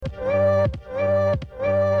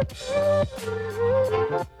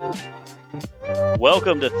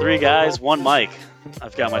Welcome to Three Guys, One Mic.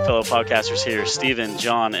 I've got my fellow podcasters here, Steven,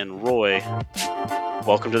 John, and Roy.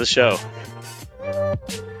 Welcome to the show.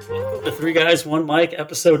 Welcome to Three Guys, One Mic,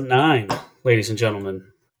 episode 9, ladies and gentlemen.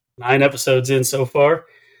 9 episodes in so far.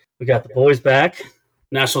 We got the boys back,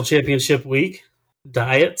 National Championship Week,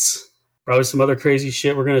 diets, probably some other crazy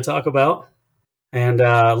shit we're going to talk about. And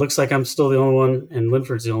looks like I'm still the only one, and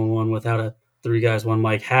Linford's the only one without a Three Guys, One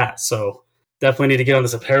Mic hat. So definitely need to get on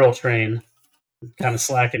this apparel train. Kind of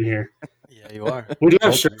slacking here. Yeah, you are. We do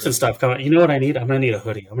have shirts and stuff coming. You know what I need? I'm going to need a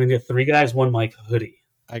hoodie. I'm going to need a Three Guys, One Mic hoodie.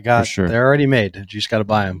 I got sure. They're already made. You just got to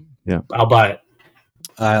buy them. Yeah, I'll buy it.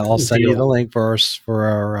 I'll send you the link for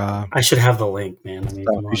our. I should have the link, man. I mean,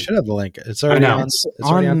 you should have the link. It's already on. It's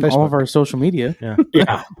already on Facebook. All of our social media.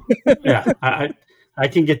 Yeah. I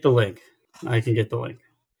can get the link.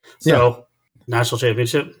 So, National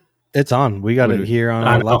Championship. It's on. We got it here on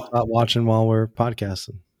our laptop watching while we're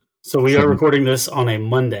podcasting. So we are recording this on a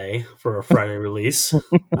Monday for a Friday release.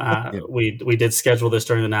 We did schedule this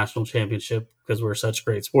during the National Championship because we're such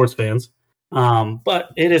great sports fans.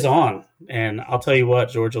 But it is on. And I'll tell you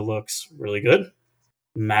what, Georgia looks really good.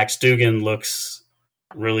 Max Dugan looks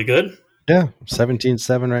really good. Yeah,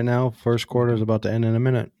 17-7 right now. First quarter is about to end in a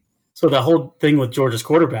minute. So the whole thing with Georgia's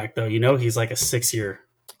quarterback, though, he's like a 6-year.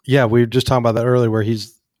 Yeah, we were just talking about that earlier where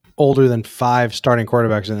he's older than 5 starting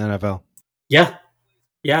quarterbacks in the NFL.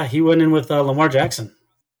 Yeah, he went in with Lamar Jackson.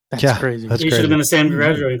 That's crazy. He should have been the same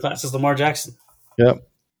graduating class as Lamar Jackson. Yep.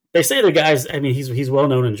 They say the guy's, he's well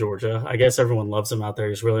known in Georgia. I guess everyone loves him out there.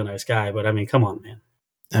 He's a really nice guy. But, come on, man.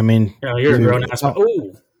 You're a grown-ass man.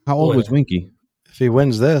 Oh, how old was Winky? If he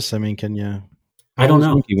wins this, can you? I don't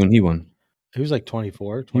know. Winky when he won? He was like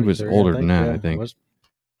 24. He was older than that, I think.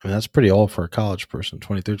 That's pretty old for a college person.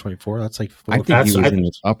 23, 24. That's like. I think he was in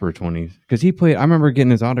his upper 20s because he played. I remember getting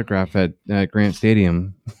his autograph at Grant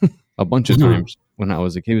Stadium a bunch of times when I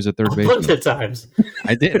was a kid. He was a third baseman. A bunch of times.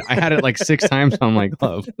 I did. I had it like 6 times on my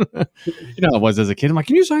glove. You know how it was as a kid. I'm like,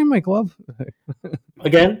 can you sign my glove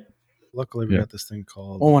again? Luckily, we got this thing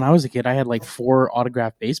called. Well, when I was a kid, I had like 4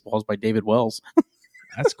 autographed baseballs by David Wells.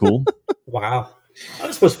 That's cool. Wow. I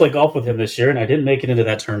was supposed to play golf with him this year, and I didn't make it into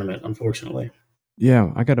that tournament, unfortunately.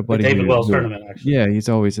 Yeah, I got a buddy. The David Wells tournament, actually. Yeah, he's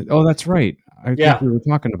always. Oh, that's right. I think we were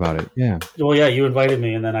talking about it. Yeah. Well, yeah, you invited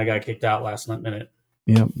me, and then I got kicked out last minute.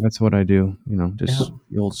 Yeah, that's what I do. The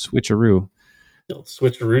old switcheroo. The old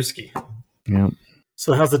switcherooski. Yeah.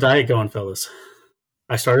 So how's the diet going, fellas?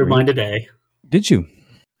 I started mine today. Did you?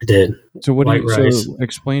 I did. So what White rice. So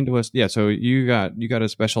explain to us. Yeah. So you got a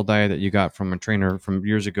special diet that you got from a trainer from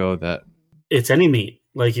years ago that. It's any meat,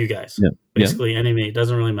 like you guys. Yeah. Basically, any meat. It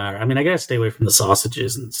doesn't really matter. I got to stay away from the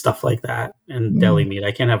sausages and stuff like that and deli meat.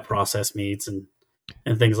 I can't have processed meats and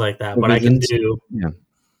things like that. But I can do...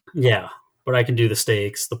 Yeah. But I can do the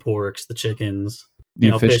steaks, the porks, the chickens,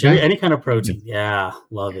 fish, any kind of protein. Yeah,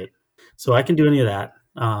 love it. So I can do any of that.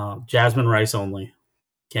 Jasmine rice only.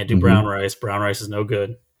 Can't do brown rice. Brown rice is no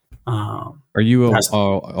good. Are you...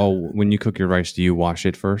 when you cook your rice, do you wash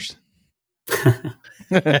it first?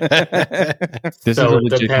 This is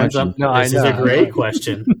a great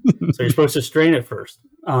question. So you're supposed to strain it first,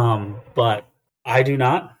 but I do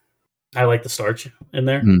not. I like the starch in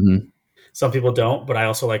there. Some people don't, but I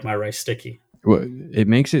also like my rice sticky. Well, it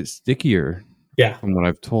makes it stickier. Yeah, from what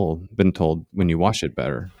I've been told, when you wash it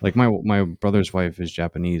better. Like my brother's wife is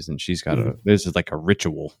Japanese, and she's got this is like a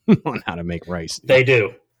ritual on how to make rice. They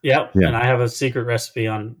do. Yep. Yeah. And I have a secret recipe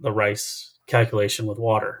on the rice calculation with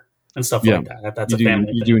water and stuff like that. That's a family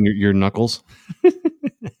thing. You doing your knuckles?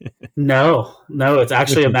 No, it's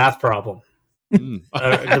actually a math problem.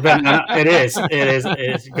 It is.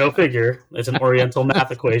 Go figure. It's an Oriental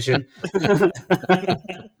math equation,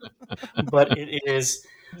 but it is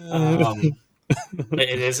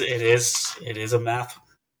a math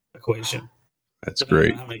equation. That's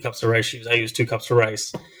great. How many cups of rice you use? I use 2 cups of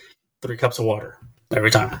rice, 3 cups of water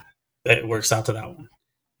every time. It works out to that one.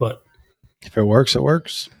 But if it works, it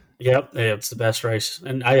works. Yep, it's the best rice.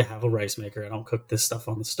 And I have a rice maker. I don't cook this stuff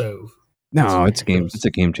on the stove. No, it's a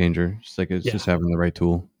game changer. It's just having the right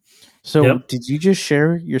tool. So did you just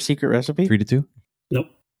share your secret recipe? 3-2?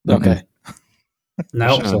 Nope. Okay.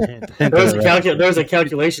 No. There's a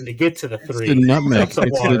calculation to get to the 3. It's the nutmeg. It's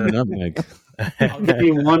the nutmeg. I'll give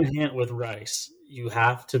you one hint with rice. You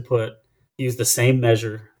have to use the same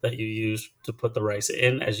measure that you use to put the rice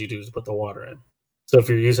in as you do to put the water in. So if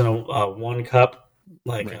you're using a 1 cup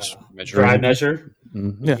dry measure,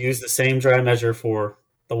 use the same dry measure for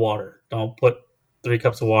the water. Don't put 3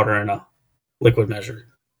 cups of water in a liquid measure.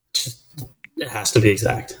 It has to be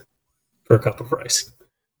exact for a cup of rice.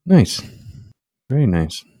 Nice. Very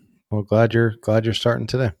nice. Well, glad you're starting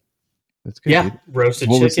today. That's good. Yeah, Dude. roasted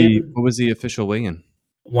What chicken, was the official weigh-in?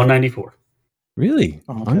 194. Really?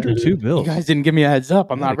 Oh, okay. Under 2 You bills. guys didn't give me a heads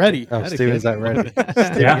up. I'm not ready. Oh, Steven's not ready.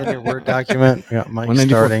 Steve, Yeah. get your Word document. Yeah, Mike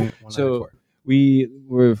 194. starting. So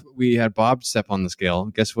we had Bob step on the scale.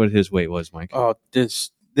 Guess what his weight was, Mike? Oh,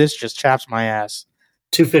 this just chaps my ass.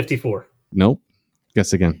 254. Nope.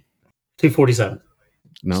 Guess again. 247.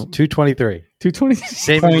 No. 223. 220.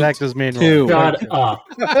 Same exact as me and Two. Roy. Shut up.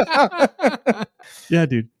 Yeah,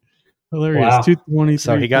 dude. Hilarious. Wow. 223.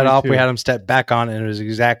 So he got off. We had him step back on, and it was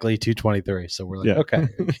exactly 223. So we're like, Yeah. okay,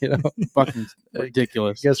 Fucking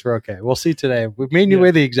ridiculous. I guess we're okay. We'll see today. If we made you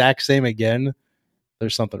weigh the exact same again,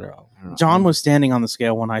 there's something wrong. John was standing on the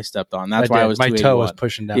scale when I stepped on. That's why I was my toe was 281.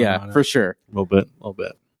 pushing down. Yeah, on it. for sure. A little bit.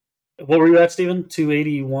 What were you at, Steven?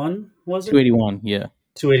 281, was it? 281. Yeah.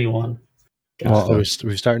 281. Well, Gotcha.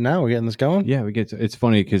 we starting now. We're getting this going. Yeah, we get to, it's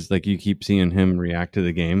funny because like you keep seeing him react to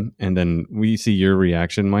the game, and then we see your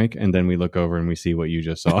reaction, Mike, and then we look over and we see what you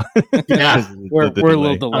just saw. Yeah. We're a delay.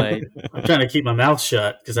 little delayed. I'm trying to keep my mouth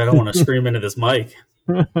shut because I don't want to scream into this mic.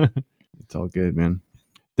 It's all good, man.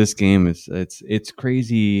 This game is it's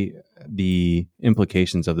crazy, the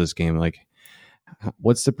implications of this game. Like,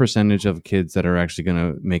 what's the percentage of kids that are actually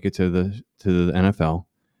going to make it to the NFL?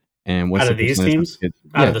 And what's Out the of these percentage teams? kids-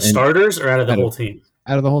 Out of the starters or out of the whole team?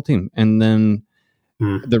 out of the whole team, and then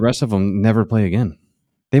the rest of them never play again.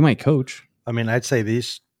 They might coach. I mean, I'd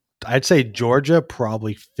say Georgia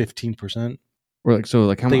probably 15%. Or like so,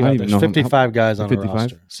 like how many? There's 55 guys on the 55.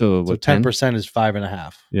 roster. So So what? 10% is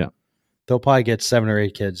 5.5. Yeah. They'll probably get 7 or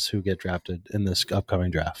 8 kids who get drafted in this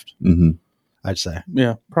upcoming draft. Mm-hmm. I'd say.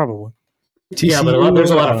 Yeah, probably. Yeah, but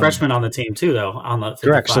there's a lot of freshmen on the team too, though. On the 55,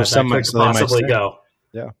 Correct, so some that might- could so they might possibly stay. go.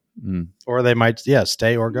 Or they might,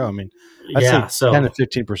 stay or go. I mean, I'd Yeah, say so 10 to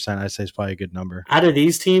 15%, I'd say is probably a good number. out of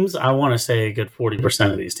these teams, I want to say a good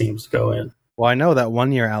 40% of these teams go in. Well, I know that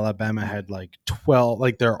one year Alabama had like 12,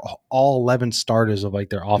 like they're all 11 starters of like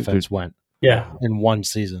their offense went Yeah. in one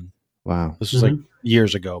season. Wow. This was like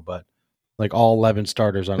years ago, but like all 11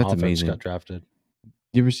 starters on That's offense amazing. got drafted.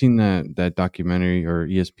 You ever seen that documentary or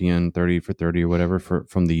ESPN 30 for 30 or whatever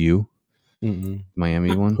from the U Mm-mm.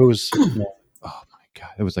 Miami one? Who's Oh my god!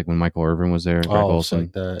 It was like when Michael Irvin was there. Greg oh, it's Olsen.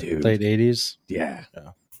 like the Dude. late 80s? Yeah. Yeah.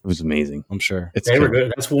 It was amazing. I'm sure. It's They were killer.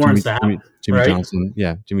 good. That's Warren Sapp. Jimmy right? Johnson.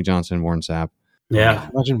 Yeah, Jimmy Johnson, Warren Sapp. Yeah.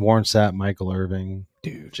 Imagine Warren Sapp, Michael Irving,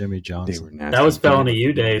 Dude, Jimmy they Johnson. were nasty. That was felony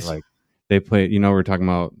U days. Like they played. You know, we're talking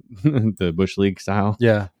about the Bush League style.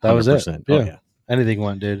 Yeah, that was it. 100%. Yeah. Oh, yeah. Anything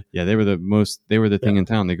went, dude. Yeah, they were the most. They were the thing in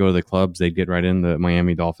town. They go to the clubs. They'd get right in. The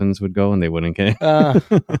Miami Dolphins would go, and they wouldn't get.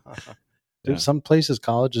 Dude, Yeah. some places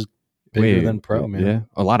college is bigger than pro, man. Yeah,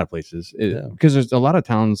 a lot of places. Yeah. Because there's a lot of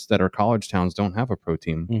towns that are college towns don't have a pro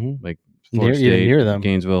team. Mm-hmm. Like Near- Florida you didn't State, hear them.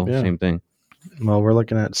 Gainesville, Yeah. same thing. Well, we're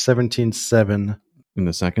looking at 17-7, In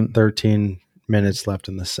the second, 13 minutes left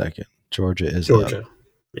in the second. Georgia is Georgia. up.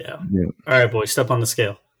 Yeah. Yeah. All right, boys, step on the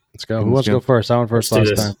scale. Let's go. Who wants to go first? I went first Let's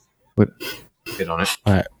do last this. time. get on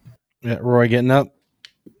it. Yeah, Roy getting up.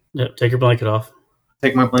 Yep, take your blanket off.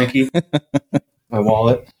 Take my blankie, my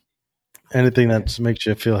wallet. Anything that makes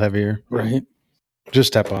you feel heavier. Right. Just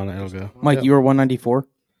step on it. It'll go. Mike, Yeah. you were 194.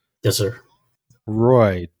 Yes, sir.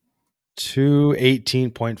 Roy,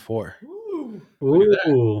 218.4.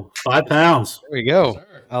 Ooh, 5 pounds. There we go.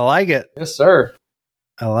 I like it. Yes, sir.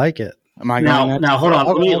 I like it. Am I going Now, hold on.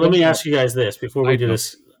 Hold on. Let me ask you guys this before we do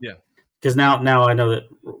this. Yeah. Because now I know that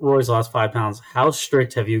Roy's lost 5 pounds. How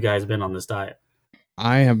strict have you guys been on this diet?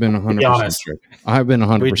 I have been 100% honest. strict. I've been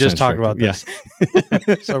 100%. We just talked strict. about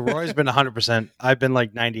this. So Roy's been 100%. I've been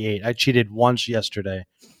like 98. I cheated once yesterday.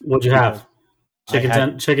 What'd you have?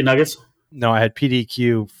 Chicken nuggets? No, I had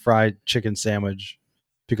PDQ fried chicken sandwich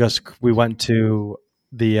because we went to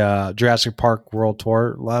the Jurassic Park World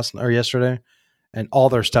Tour yesterday, and all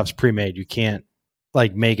their stuff's pre-made. You can't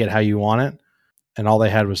like make it how you want it, and all they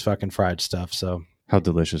had was fucking fried stuff. So How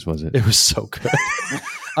delicious was it? it was so good.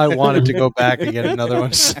 I wanted to go back and get another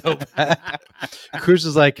one so bad. Cruz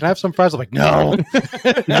is like, "Can I have some fries?" I'm like, "No."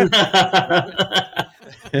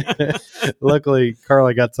 Luckily,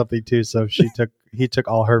 Carla got something too, so he took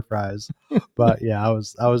all her fries. But yeah, I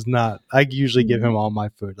was not. I usually give him all my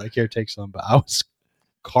food. Like, here, take some. But I was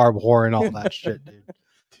carb whoring all that shit, dude.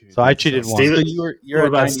 So I cheated once. Steven- So you're What at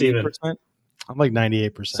about Steven? 98%. I'm like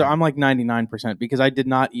 98%. So I'm like 99% because I did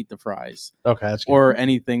not eat the fries okay. That's good. or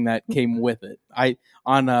anything that came with it.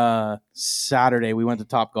 On Saturday we went to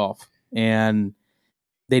Top Golf and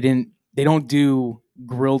they don't do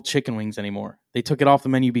grilled chicken wings anymore. They took it off the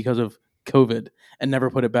menu because of COVID and never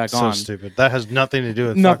put it back So on. stupid. That has nothing to do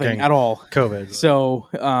with Nothing fucking at all. COVID. So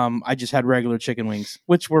I just had regular chicken wings,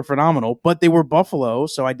 which were phenomenal, but they were buffalo,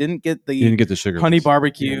 so I didn't get You didn't get the sugar honey ones.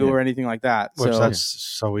 barbecue Yeah. or anything like that. Which So that's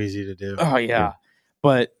so easy to do. oh yeah. Yeah.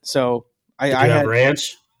 But so Did you I have had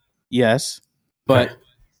ranch? yes, but Okay.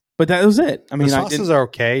 but that was it. I mean, the I sauces didn't. are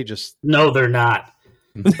okay. Just No, they're not.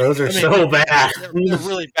 Those are so bad. they're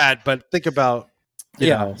really bad. But think about you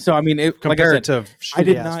know, So I mean, like I compared said, to I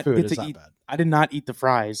did shitty-ass not food, get it's to not eat. bad. I did not eat the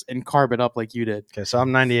fries and carb it up like you did. Okay, so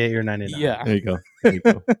I'm 98. You're 99. Yeah. There you go. There you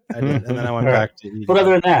go. I did, and then I went All right. back to eating. But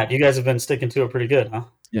other than that, you guys have been sticking to it pretty good, huh?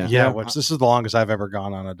 Yeah. yeah, which this is the longest I've ever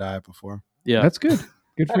gone on a diet before. Yeah. That's good.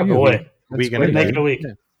 Good for Oh, you. boy. That's Week and great, a Make day. it a week.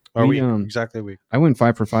 Yeah. Or We, exactly a week. I went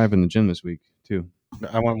 5 for 5 in the gym this week too.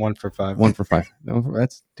 I went 1 for 5. 1 for 5. No,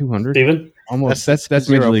 that's 200. Steven? Almost. That's zero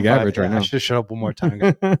major league for 5. average right Yeah, I now. should shut up one more time.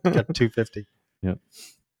 Got 250. Yep.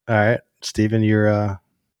 All right, Steven, you're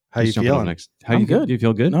how you Just jumping on feeling? next. How I'm you good. Do you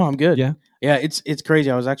feel good? No, I'm good. Yeah. Yeah, it's crazy.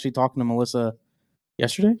 I was actually talking to Melissa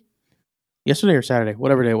yesterday or Saturday,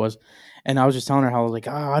 whatever day it was, and I was just telling her how I was like,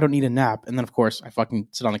 I don't need a nap, and then of course I fucking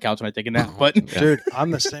sit on the couch and I take a nap. But Yeah. Dude,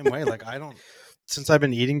 I'm the same way. Like I don't. Since I've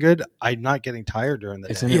been eating good, I'm not getting tired during the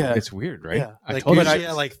day. Isn't it? Yeah. It's weird, right? Yeah. I Like told you. usually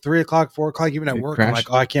at like 3 o'clock, 4 o'clock, even at It work, I'm crashed.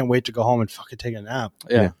 like, I can't wait to go home and fucking take a nap.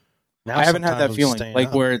 yeah, Now I haven't had sometimes that I'm feeling staying like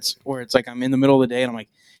up. where it's like I'm in the middle of the day and I'm like,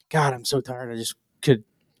 God, I'm so tired. I just could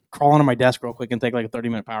crawl onto my desk real quick and take like a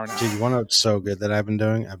 30-minute power nap. Dude, you want to know what's so good that I've been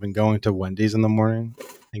doing? I've been going to Wendy's in the morning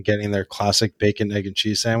and getting their classic bacon, egg, and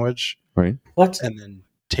cheese sandwich, Right. What? and then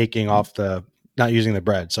taking off not using the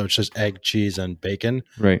bread. So it's just egg, cheese, and bacon.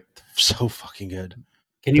 Right. So fucking good.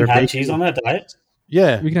 Can you They're have bacon- cheese on that diet?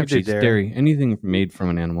 Yeah, You can have do cheese, dairy, anything made from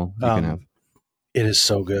an animal. You can have. It is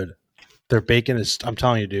so good. Their bacon is, I'm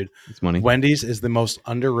telling you, dude, It's money. Wendy's is the most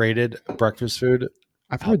underrated breakfast food.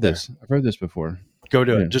 I've out heard there. this. I've heard this before. Go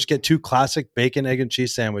do Yeah. it. Just get 2 classic bacon, egg, and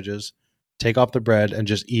cheese sandwiches, take off the bread, and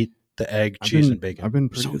just eat the egg, cheese, and bacon. I've been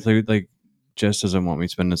pretty So like Jess doesn't want me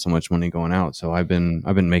spending so much money going out, so I've been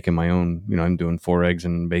making my own. I'm doing 4 eggs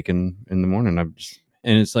and bacon in the morning.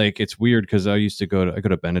 And it's like it's weird because I used to go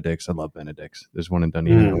to Benedict's. I love Benedict's. There's one in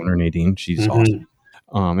Dunedin. I owner Nadine. She's awesome.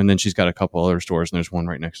 And then she's got a couple other stores, and there's one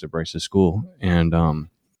right next to Bryce's school. And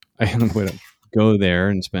I would go there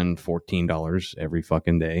and spend $14 every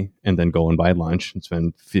fucking day, and then go and buy lunch and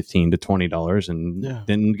spend $15 to $20, and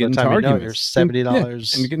then get into arguments.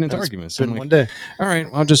 $70 and get into arguments. in I'm like, one day. all right,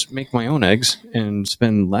 I'll just make my own eggs and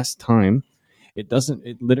spend less time. It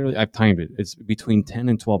literally, I've timed it. It's between 10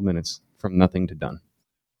 and 12 minutes from nothing to done.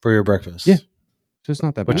 For your breakfast. Yeah. So it's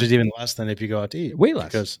not that bad. Which is even less than if you go out to eat. way less.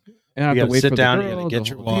 Because and I have you to got to wait sit for the down, you girl, got to get the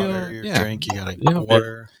your whole water, deal. your Yeah. drink, you got to Yeah. get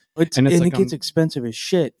water. And it's And like it gets expensive as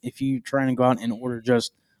shit if you try and go out and order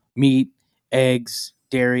just meat, eggs,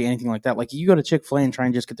 dairy, anything like that. Like you go to Chick-fil-A and try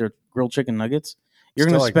and just get their grilled chicken nuggets, you're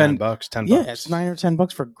Still going to spend $9, $10. yeah, it's $9 or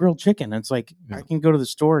 $10 for grilled chicken. It's like Yeah. I can go to the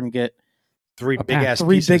store and get Three A big pack. ass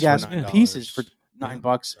three pieces big for ass $9. pieces for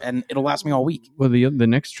 $9, and it'll last me all week. well, the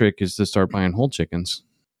next trick is to start buying whole chickens.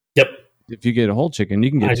 Yep. If you get a whole chicken,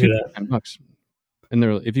 you can I get do 2 that. for $10. And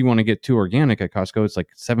if you want to get 2 organic at Costco, it's like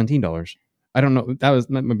 $17. I don't know. That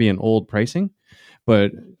might be an old pricing,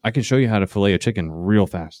 but I can show you how to fillet a chicken real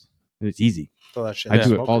fast. It's easy. Throw that shit I in the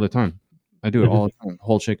do it smoker. all the time. I do it all the time.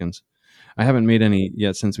 Whole chickens. I haven't made any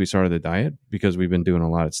yet since we started the diet because we've been doing a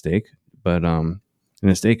lot of steak. But and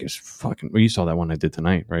the steak is fucking. Well, you saw that one I did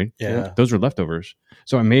tonight, right? Yeah. Those are leftovers.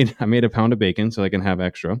 So I made a pound of bacon so I can have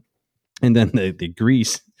extra, and then the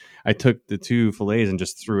grease. I took the 2 fillets and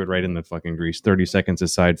just threw it right in the fucking grease. 30 seconds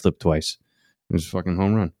aside, flip twice. It was a fucking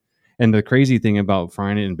home run. And the crazy thing about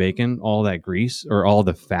frying it in bacon, all that grease or all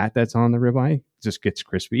the fat that's on the ribeye just gets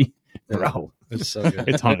crispy. Bro, It's so good.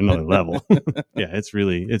 it's on another level. Yeah, it's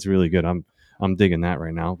really good. I'm digging that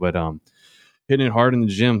right now. But hitting it hard in the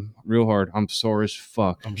gym, real hard. I'm sore as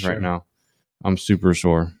fuck I'm sure. right now. I'm super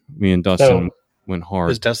sore. Me and Dustin went hard.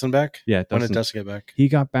 Is Dustin back? Yeah, When did Dustin. Dustin get back? He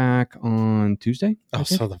got back on Tuesday. I Oh,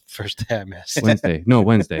 think? so the first day I missed. Wednesday. No,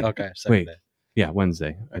 Wednesday. Okay, second Wait. day. Yeah,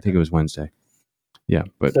 Wednesday. I think it was Wednesday. Yeah,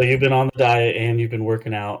 but So you've been on the diet and you've been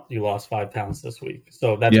working out. You lost 5 pounds this week.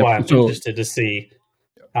 So that's Yep. why I'm So- interested to see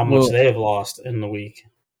how much Well- they have lost in the week.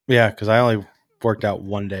 Yeah, because I only worked out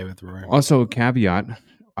one day with Roy. also caveat,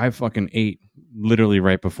 I fucking ate literally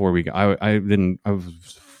right before we got. I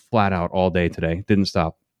was flat out all day today. Didn't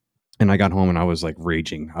stop. And I got home and I was like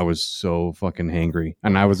raging. I was so fucking hangry.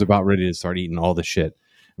 And I was about ready to start eating all the shit.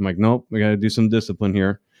 I'm like, nope, we got to do some discipline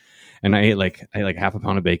here. And I ate like half a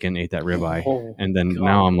pound of bacon, ate that ribeye. Oh, And then God.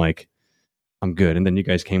 now I'm like, I'm good. And then you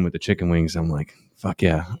guys came with the chicken wings. I'm like, fuck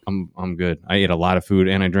yeah, I'm good. I ate a lot of food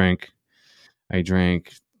and I drank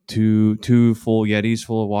two full Yetis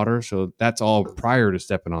full of water. So that's all prior to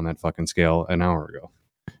stepping on that fucking scale an hour ago.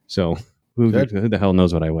 So who the hell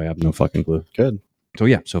knows what I weigh? I have no fucking clue. Good. So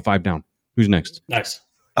yeah, so 5 down. Who's next? Nice.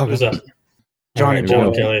 Oh, Who's up? Johnny All right,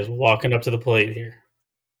 John boy. Kelly is walking up to the plate here.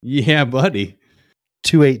 Yeah, buddy.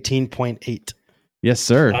 218.8. Yes,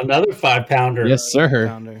 sir. Another 5-pounder. Yes, sir.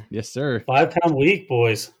 Pounder. Yes, sir. 5-pound week,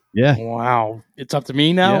 boys. Yeah. Wow. It's up to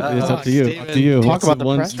me now? Yeah, it's up to you. Steven, Up to you. talk What's about the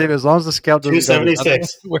one- press. Steve, as long as the scale doesn't go the other way,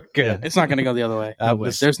 276. we're good. It's not going to go the other way. I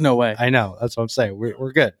wish. There's no way. I know. That's what I'm saying.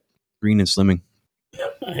 We're good. Green and slimming.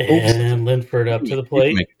 And Linford up to the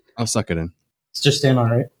plate. I'll suck it in. It's just stand on,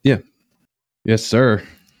 right? Yes, sir.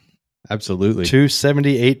 Absolutely.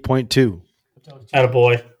 278.2.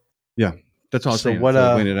 Attaboy. That's all I was So saying. what, So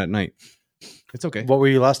I win it at night. It's okay. What were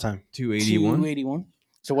you last time? 281. 281.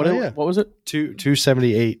 So what? Oh, yeah. What was it?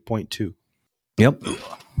 278.2. Yep.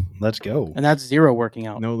 Let's go. And that's 0 working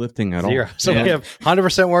out. No lifting at Zero. all. So Yeah. we have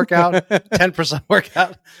 100% workout, 10%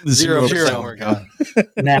 workout, 0% workout.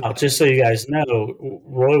 Now, just so you guys know,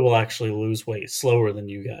 Roy will actually lose weight slower than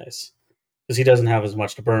you guys because he doesn't have as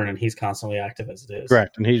much to burn and he's constantly active as it is.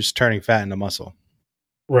 Correct. And he's turning fat into muscle.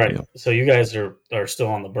 Right. Yeah. So you guys are still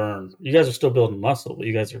on the burn. You guys are still building muscle, but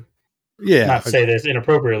you guys are Yeah. not to say this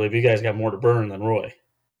inappropriately, but you guys got more to burn than Roy.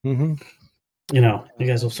 Mm-hmm. You know, you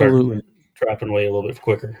guys will start Absolutely. dropping weight a little bit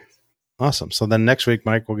quicker. Awesome. So then next week,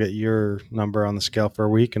 Mike, we'll get your number on the scale for a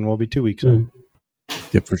week and we'll be 2 weeks. Mm.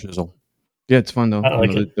 Yep, for shizzle. Yeah, it's fun though. I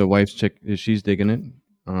like The wife's chick, she's digging it.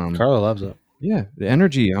 Carla loves it. Yeah, the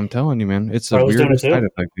energy. I'm telling you, man, it's a Carla's doing weird it too? side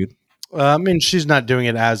effect, dude. I mean, she's not doing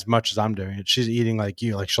it as much as I'm doing it. She's eating like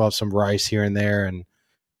you. Like she'll have some rice here and there, and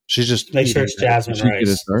she's just Make sure eating it's it. jasmine Did she get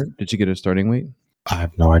a rice. start? Did she get a starting weight? I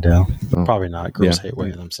have no idea. Oh. Probably not. Girls Yeah. hate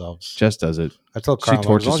weighing themselves. Jess does it. I tell She Carla, as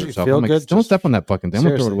tortures long as you herself. feel I'm like, good, don't just- step on that fucking thing. I'm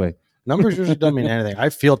gonna throw it Seriously. away. Numbers usually don't mean anything. I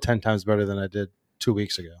feel 10 times better than I did 2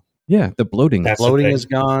 weeks ago. Yeah, the bloating. That's the Bloating thing. is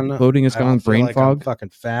gone. Bloating is I don't gone. feel Brain like I'm fog. fucking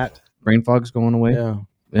fat. Brain fog's going away. Yeah.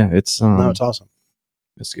 Yeah, it's No, it's awesome.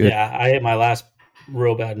 it's good. Yeah, I ate my last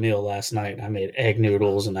real bad meal last night. I made egg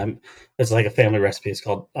noodles, and it's like a family recipe. It's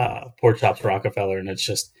called Pork Chops Rockefeller, and it's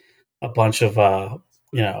just a bunch of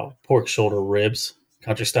pork shoulder ribs,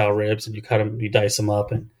 country style ribs, and you cut them, you dice them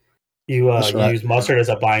up, and you That's right. use mustard as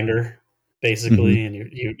a binder, basically, and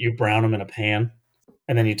you brown them in a pan,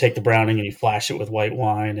 and then you take the browning and you flash it with white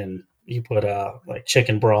wine, and you put like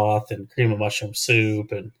chicken broth and cream of mushroom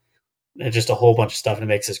soup and just a whole bunch of stuff, and it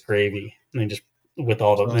makes this gravy, and then just with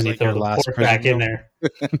all the, Sounds then you like throw your the last pork prison back in meal.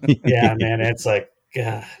 there. Yeah, man, it's like,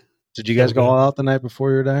 God. Did you guys go all out the night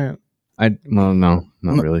before your diet? No, not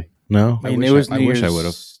really. No. I mean, it was I New wish I Year's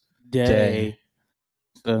would've. Day.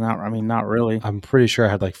 So not really. I'm pretty sure I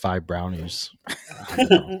had like 5 brownies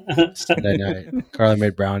Sunday night. Carla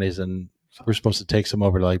made brownies, and we're supposed to take some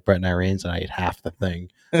over to like Brett and Irene's, and I ate half the thing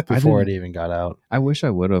before it didn't- even got out. I wish I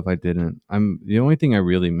would have. I didn't. The only thing I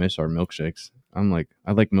really miss are milkshakes. I like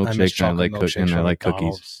I miss milkshakes and I like chocolate milkshakes and I from like cookies.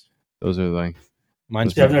 McDonald's. Those are like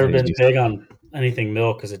Mine's See, I've never been crazy. big on anything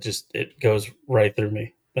milk because it goes right through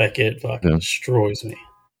me. Like it fucking Yeah. destroys me.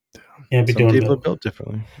 Can't be Some doing people are milk. built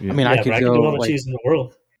differently. yeah. I mean, Yeah, I but could I can do all go the like, cheese in the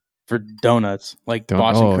world. for donuts, like Don't-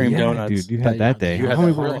 Boston cream yeah, donuts. dude. You had that day. You had How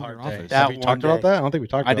many that were real in hard your day. office? That Have you one talked about day. that? I don't think we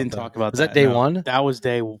talked about I didn't that. talk about Was that. that day no. one? That was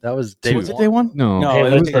day. That was day Was it one. day one? No, No, Hey, it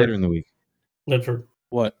was let's- later in the week. Linford,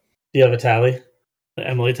 What? do you have a tally? The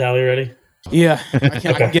Emily tally ready? Yeah, I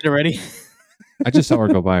can get it ready. I just saw her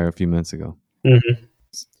go by a few minutes ago. Mm-hmm.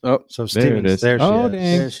 Oh, So There it Stevens, is. there she Oh, is.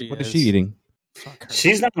 dang. There she What is is. she eating? fuck her.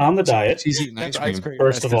 She's not on the diet. She's eating ice Ice cream. cream.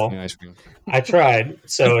 First of all, Ice cream. I tried.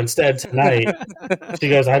 So instead tonight, she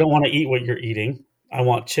goes, I don't want to eat what you're eating. I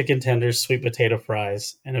want chicken tenders, sweet potato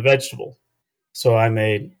fries, and a vegetable. So I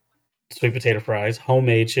made sweet potato fries,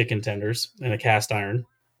 homemade chicken tenders in a cast iron.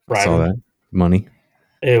 Fried Saw them. that. Money.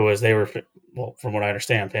 They were, well, from what I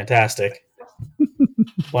understand, fantastic.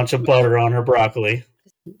 Bunch of butter on her broccoli.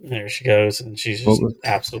 There she goes, and she's just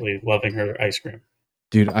absolutely loving her ice cream.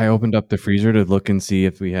 Dude, I opened up the freezer to look and see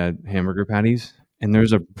if we had hamburger patties, and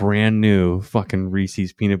there's a brand new fucking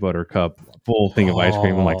Reese's peanut butter cup full thing of ice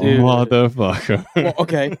cream. I'm like, Dude. motherfucker. Well,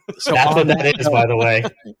 okay, so That's on what that is, by the way.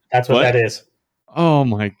 That's what, What? that is. Oh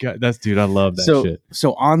my god, dude, I love that shit.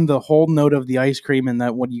 So on the whole note of the ice cream and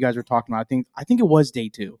that what you guys were talking about, I think it was day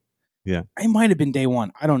 2. Yeah. It might have been day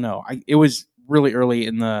 1. I don't know. It was really early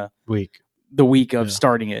in the Week. week of Yeah.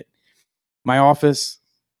 starting it. My office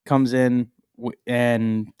comes in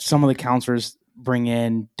and some of the counselors bring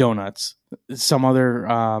in donuts. Some other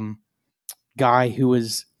guy who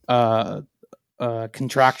was a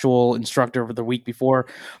contractual instructor over the week before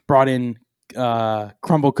brought in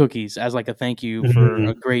crumble cookies as like a thank you for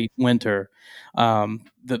a great winter.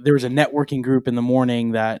 There was a networking group in the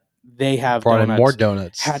morning that they have Brought in donuts, more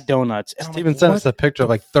donuts. had donuts. And I'm Steven like, sent us what a picture of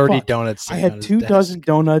the like 30 fuck? donuts. I sitting on had his 2 desk. dozen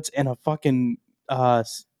donuts and a fucking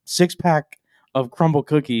 6-pack of crumble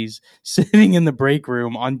cookies sitting in the break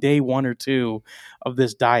room on day 1 or 2 of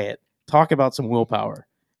this diet. Talk about some willpower.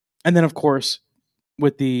 And then, of course,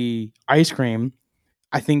 with the ice cream,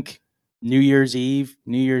 I think New Year's Eve,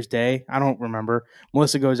 New Year's Day, I don't remember.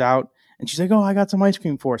 Melissa goes out and she's like, "Oh, I got some ice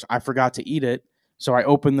cream for us." I forgot to eat it. So I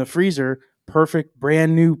opened the freezer, perfect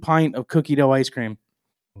brand new pint of cookie dough ice cream.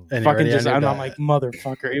 And Fucking you're just, already I'm on your like,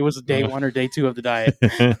 motherfucker. It was day 1 or day 2 of the diet.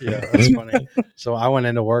 diet. Yeah, that's funny. So I went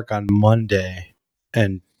into work on Monday,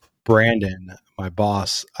 and Brandon, my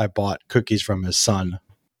boss, I bought cookies from his son.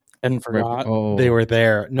 And forgot. Oh, They were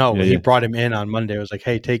there. No, Yeah, he yeah. brought him in on Monday. It was like,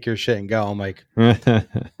 hey, take your shit and go. I'm like,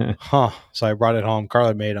 huh. So I brought it home.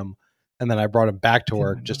 Carla made them. And then I brought them back to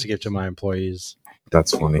work just to give to my employees.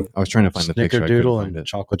 That's funny. I was trying to find the picture. I couldn't Snickerdoodle find and it.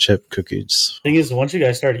 chocolate chip cookies. Thing is, once you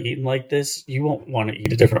guys start eating like this, you won't want to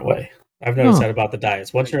eat a different way. I've noticed that about the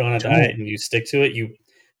diets. Once you're on a diet and you stick to it, you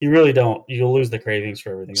really don't. You'll lose the cravings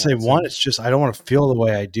for everything Say else. one, it's just I don't want to feel the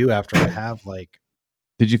way I do after I have like.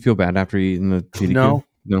 Did you feel bad after eating the PDQ?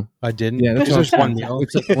 No. I didn't. Yeah, that's because what there's I'm one saying. meal.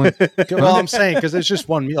 It's like one- Well, I'm saying because it's just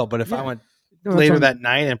one meal. But if I went No, that's later what I'm- that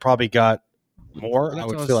night and probably got more, That's I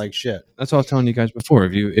would what I feel was- like shit. That's what I was telling you guys before.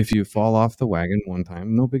 If you fall off the wagon one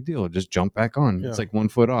time, no big deal. Just jump back on. Yeah. It's like 1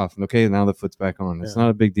 foot off. Okay, now the foot's back on. It's Yeah.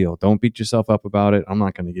 not a big deal. Don't beat yourself up about it. I'm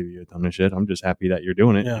not going to give you a ton of shit. I'm just happy that you're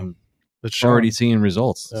doing it. Yeah. And It's already seeing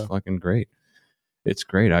results. It's Yeah. fucking great. It's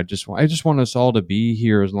great. I just want us all to be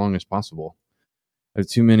here as long as possible. There's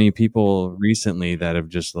too many people recently that have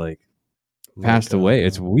just like passed away.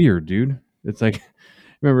 It's weird, dude. It's like,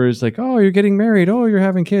 remember, it's like, oh, you're getting married. Oh, you're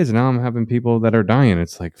having kids. And now I'm having people that are dying.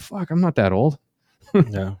 It's like, fuck, I'm not that old.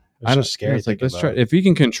 Yeah, it's just scary. It's like, thinking let's try. about it. If you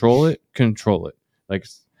can control it, control it. Like,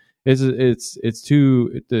 it's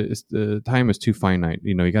too. The time is too finite.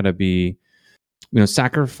 You know, you got to be. You know,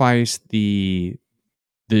 sacrifice the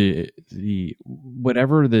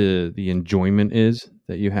whatever the enjoyment is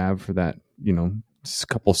that you have for that. You know,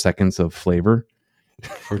 couple seconds of flavor.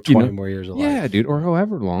 For you 20 know? more years of Yeah, life. dude, or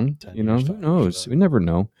however long. 10 You know, years, who 5 years, knows? whatever. We never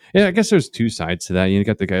know. Yeah, I guess there's two sides to that. You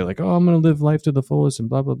got the guy like, oh, I'm going to live life to the fullest and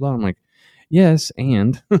blah blah blah. I'm like, yes,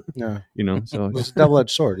 and Yeah, you know, so it's a double-edged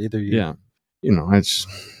sword. Either you, yeah, you know, I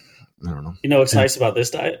don't know. You know what's nice about this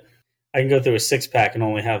diet? I can go through a 6-pack and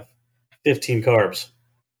only have 15 carbs.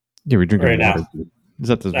 Yeah, we're drinking Right water. now. Dude. Is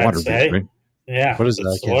that the That's water hey. boost, right? Yeah. What is that?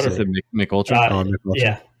 it's I can't water. see. Is it Mick Ultra?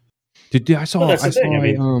 Yeah. Dude, I saw Well, that's I the thing,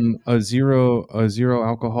 saw I mean- a zero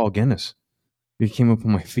alcohol Guinness. It came up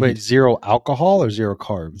on my feed. Wait, zero alcohol or zero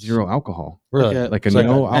carbs? Zero alcohol. Really? Like a It's like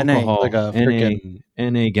no a NA, alcohol. like a freaking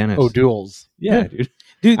NA Guinness. O'Doul's. Yeah, dude.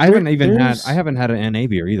 Dude, I haven't even there's- had a NA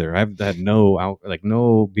beer either. I've had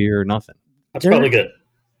no beer, nothing. That's probably good.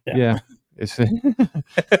 Yeah. Yeah. It's, can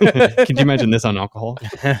you imagine this on alcohol?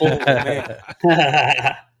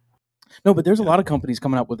 No, but there's a lot of companies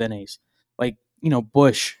coming up with NAs. Like, you know,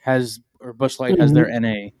 Busch Light has their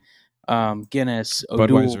NA. Guinness,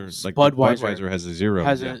 O'Doul's, Budweiser has a zero.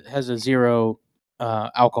 has a zero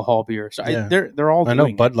alcohol beer. So Yeah. they're all. I know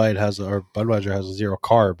doing Bud Light has, or Budweiser has a zero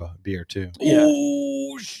carb beer too. Yeah.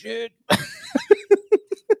 Oh shit!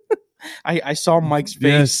 I saw Mike's face,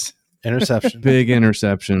 Yes, Interception. big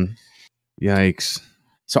interception. Yikes!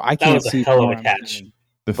 so I That can't was a see hell of how a I'm catch. doing.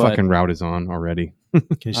 The But- fucking route is on already. Can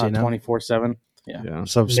you see now? 24/7. Yeah, Yeah.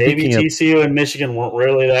 So Maybe speaking of, TCU and Michigan weren't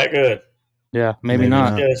really that good. yeah, maybe Maybe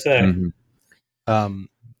not. not. Gotta say. Mhm.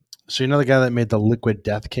 so you know the guy that made the liquid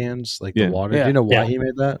death cans, like Yeah. the water. Yeah. Do you know why Yeah. he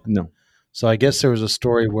made that? No. So I guess there was a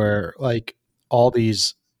story where like all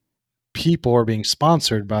these people are being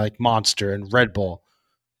sponsored by like Monster and Red Bull,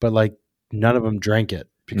 but like none of them drank it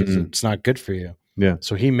because Mhm. it's not good for you. Yeah.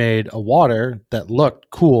 So he made a water that looked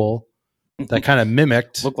cool, that kind of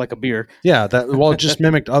mimicked. Look like a beer. Yeah, that well, it just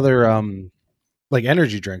mimicked other like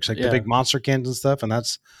energy drinks, like Yeah. the big Monster cans and stuff. And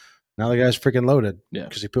that's now the guy's freaking loaded. Yeah.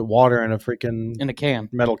 because he put water in a freaking In a can.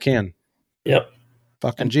 metal can. Yep.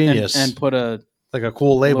 Fucking genius. And put a like a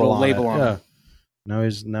cool label little on label it. on Yeah.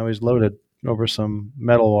 it. Now he's loaded over some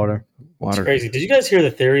metal water. It's Water. crazy. Did you guys hear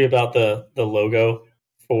the theory about the logo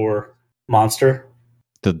for Monster?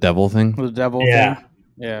 The devil thing. the devil Yeah. thing.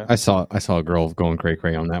 Yeah. I saw a girl going cray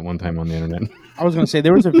cray on that one time on the internet. I was going to say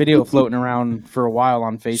there was a video floating around for a while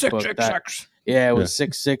on Facebook yeah, it was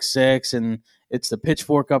 666 and it's the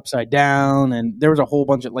pitchfork upside down and there was a whole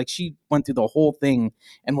bunch of like she went through the whole thing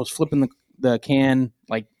and was flipping the can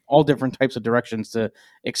like all different types of directions to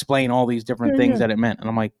explain all these different things that it meant and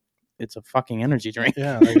I'm like it's a fucking energy drink.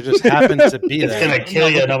 Yeah, like it just happens to be It's there. gonna kill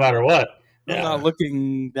you no matter what. I'm Yeah. not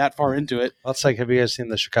looking that far into it. That's like, have you guys seen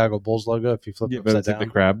the Chicago Bulls logo? If you flip it but upside it's like down,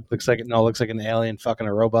 the crab. looks like an alien fucking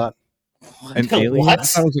a robot. An What? alien? I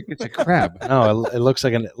thought it was it's a crab. No, it looks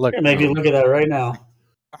like look. Here, maybe look at that right now.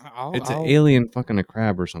 It's an alien fucking a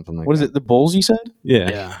crab or something like that. What is it? The Bulls, you said? Yeah.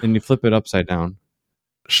 Yeah. And you flip it upside down.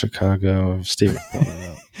 Chicago, Steven. pulling it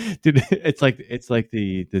up. Dude, it's like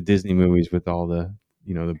the Disney movies with all the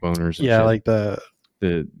the boners. And Yeah, shit. like the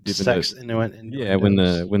the sex innuendo. yeah, when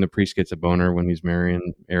the priest gets a boner when he's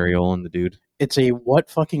marrying Ariel and the dude. It's a what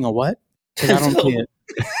fucking a what? 'Cause I don't see it.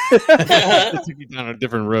 It took you down a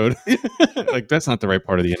different road. Like that's not the right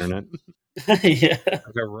part of the internet. Yeah. like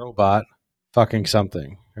a robot fucking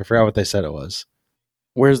something. I forgot what they said it was.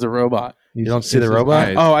 Where's the robot? You don't see the It's his robot?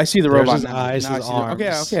 eyes. Oh, I see the There's robot his now. eyes, Now I his see the- Okay,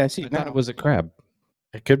 arms. okay, I see I it now. thought it was a crab.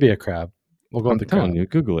 It could be a crab. We'll go I'm with the telling crab. you,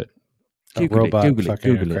 Google it. A Google it, robot Google it,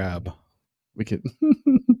 fucking Google a it. crab. We could.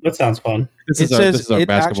 That sounds fun. This It is says our it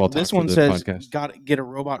basketball actually, talk this for one the says podcast. got to get a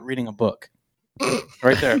robot reading a book.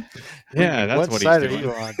 Right there. Yeah, that's what side he's are doing.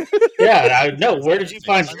 you on? Yeah, I know. Where did you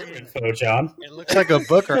find your info, John? It looks like a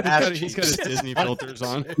book or ass He's got his Disney filters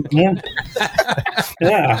on. Yeah.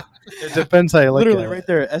 Yeah. It depends how you look Literally at it. right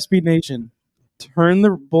there. SB Nation. Turn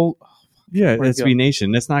the bull. Yeah, Where'd it that's go? V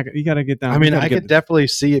Nation. That's not. You got to get down. I mean, you gotta I could definitely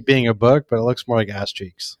see it being a book, but it looks more like ass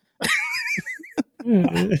cheeks.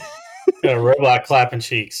 Got a robot clapping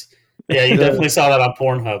cheeks. Yeah, you definitely saw that on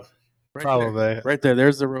Pornhub. Right Probably. There. Right there.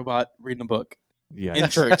 There's the robot reading a book. Yeah. In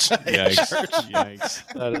church. Yikes!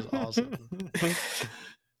 Yikes! That is awesome.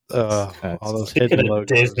 That's- All those Speaking hidden of logos.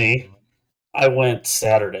 Disney, I went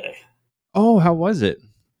Saturday. Oh, how was it?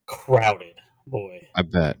 Crowded, boy. I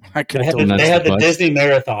bet. I could They have had told the, you. Nuts they to had the bust. Disney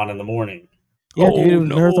Marathon in the morning. Yeah, Oh, dude, it was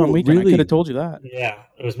no, marathon weekend. I really? could have told you that. Yeah,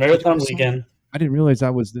 it was Marathon Did you weekend. I didn't realize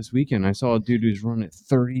that was this weekend. I saw a dude who's run it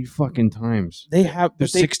 30 fucking times. They have,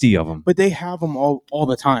 There's but they, 60 of them. but they have them all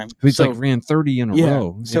the time. He's So- like ran 30 in a yeah.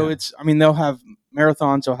 row. So Yeah. it's, I mean, they'll have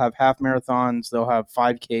marathons, they'll have half marathons, they'll have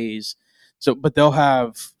 5Ks. So, but they'll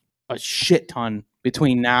have a shit ton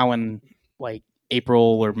between now and like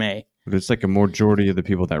April or May. But it's like a majority of the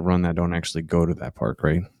people that run that don't actually go to that park,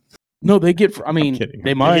 right? No, they get. I mean, kidding.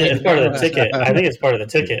 they might. Yeah, it's part of the ticket. I think it's part of the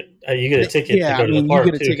ticket. You get a ticket Yeah, to go to I mean, the you park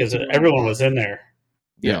get a too, ticket because to go to the everyone park. was in there.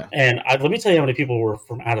 Yeah, And let me tell you how many people were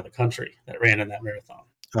from out of the country that ran in that marathon.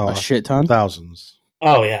 Oh, a shit ton. thousands.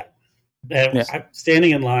 Oh yeah. Yeah.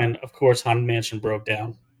 Standing in line, of course, Haunted Mansion broke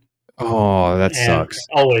down. Oh, that And sucks. it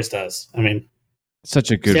always does. I mean, Such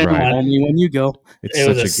a good Stand in ride. line. Only when you go. It's it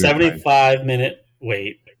was such a a good ride. 75-minute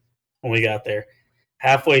wait when we got there.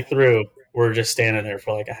 Halfway through, we're just standing there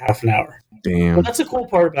for like a half an hour. Damn. But that's the cool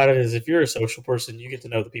part about it is if you're a social person, you get to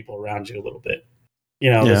know the people around you a little bit.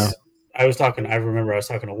 You know, Yeah. I remember I was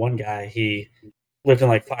talking to one guy. He lived in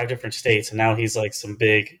like 5 different states, and now he's like some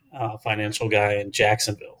big financial guy in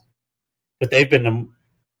Jacksonville. But they've been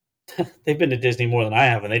to Disney more than I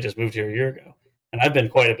have, and they just moved here a year ago. And I've been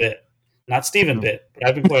quite a bit. Not Steven bit, but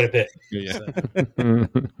I've been quite a bit. Yeah.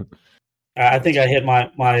 I think I hit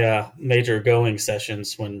my major going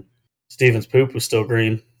sessions when Steven's poop was still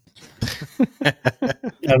green.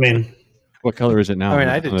 I mean, What color is it now? I mean,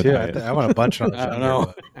 I on did the too. diet? I went a bunch on. I don't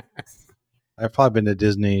know. I've probably been to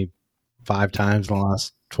Disney 5 times in the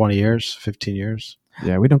last 20 years, 15 years.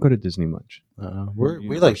 Yeah, we don't go to Disney much. We like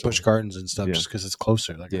Universal. Busch Gardens and stuff Yeah. just because it's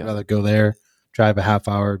closer. Like Yeah. I'd rather go there, drive a half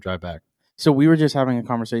hour, drive back. So we were just having a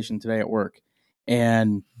conversation today at work,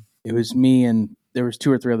 and it was me and there was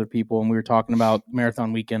 2 or 3 other people, and we were talking about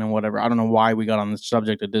marathon weekend and whatever. I don't know why we got on the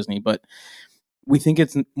subject of Disney, but we think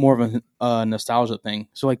it's more of a nostalgia thing.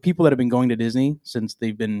 So like people that have been going to Disney since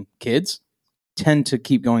they've been kids tend to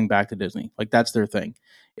keep going back to Disney. Like that's their thing.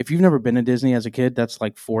 If you've never been to Disney as a kid, that's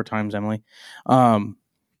like 4 times Emily.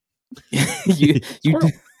 You You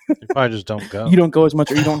probably just don't go. you don't go as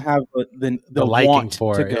much, or you don't have the liking want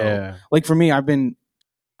for to it. go. Yeah. Like for me, I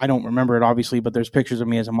don't remember it obviously, but there's pictures of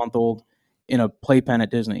me as a month old in a playpen at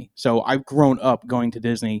Disney. So I've grown up going to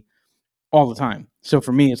Disney all the time. So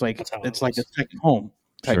for me, it's like That's how it it's like a is. second home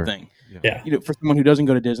type Sure. thing. Yeah. You know, for someone who doesn't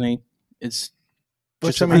go to Disney, it's But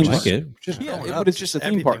just I a mean, theme I park. like it. Just Yeah, growing but up, it's just a theme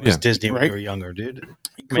everything park. was Yeah. Disney when Right? you were younger, dude. I mean,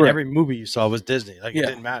 Correct. every movie you saw was Disney. Like Yeah. it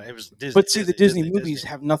didn't matter. It was Disney. But see, the Disney movies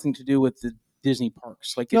have nothing to do with the Disney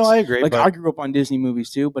parks. Like, No, it's, I agree. like but I grew up on Disney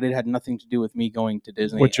movies too, but it had nothing to do with me going to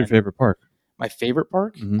Disney. What's your And favorite park My favorite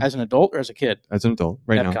park Mhm. as an adult or as a kid? as an adult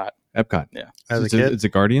right now? Epcot. Epcot. Yeah. As a Is it, kid? is it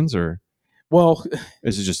Guardians or Well,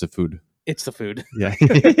 is it just the food? it's the food. Yeah.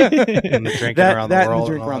 and the drinking that, around that the world. and the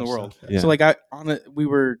drink all around that the world. stuff. Yeah. So like we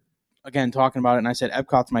were again talking about it, and I said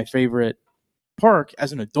Epcot's my favorite park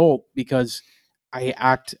as an adult because I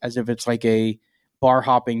act as if it's like a bar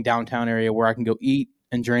hopping downtown area where I can go eat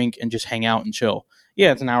and drink and just hang out and chill.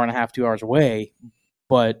 Yeah, it's an hour and a half, 2 hours away,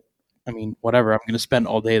 but I mean, whatever. I'm going to spend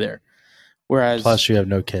all day there. Whereas, Plus, you have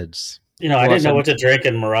no kids. I didn't know what to drink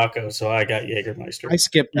in Morocco, so I got Jägermeister. I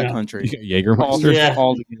skipped that country Jägermeister. Yeah.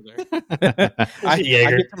 altogether. I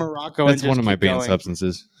Jaeger. get to Morocco. That's and one just of my keep banned going.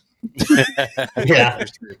 substances. Yeah,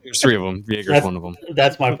 There's 3 of them. Jaeger's one of them.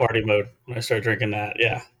 that's my party mode when I start drinking that.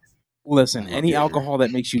 Yeah. Listen, I love any Jaeger. alcohol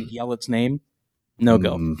that makes you yell its name, no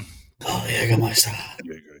go. Oh, Jägermeister.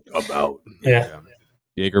 About Yeah.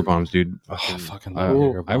 Jaeger bombs, dude. Oh, fucking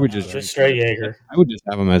I would just Just straight Jaeger. I would just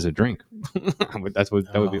have them as a drink. That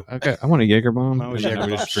would be okay. I want a Jaeger bomb. I want I Jaeger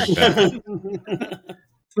would just bomb. drink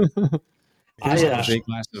that. I, A big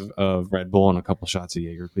glass of Red Bull and a couple shots of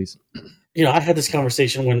Jaeger, please. I had this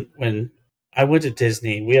conversation when I went to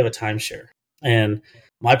Disney. We have a timeshare, and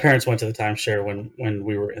my parents went to the timeshare when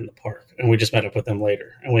we were in the park, and we just met up with them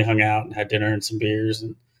later, and we hung out and had dinner and some beers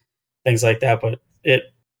and things like that. But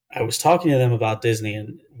I was talking to them about Disney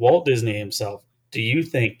and Walt Disney himself. Do you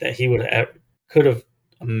think that he could have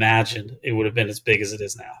imagined it would have been as big as it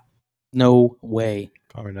is now? No way.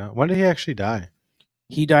 Probably not. When did he actually die?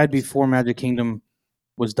 He died before Magic Kingdom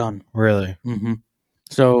was done. Really? Mm-hmm.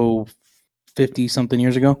 So 50 something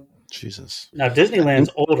years ago. Jesus. Now Disneyland's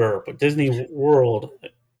older, but Disney World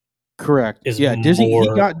Correct. is Disney. He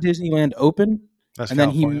more- got Disneyland open, That's and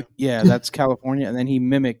California. then that's California, and then he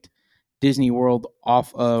mimicked Disney World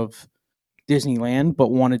off of Disneyland, but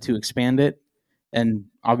wanted to expand it and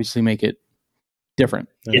obviously make it different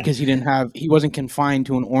Yeah. because he wasn't confined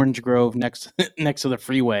to an orange grove next to the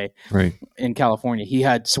freeway Right. in California. He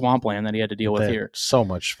had swampland that he had to deal with They had here. so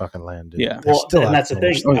much fucking land, dude. Yeah. They Well, still and have that's the so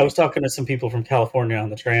thing. much. I was talking to some people from California on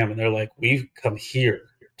the tram, and they're like, "We've come here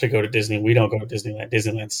to go to Disney. We don't go to Disneyland.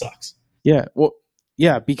 Disneyland sucks." Yeah. Well,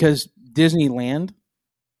 yeah, because Disneyland,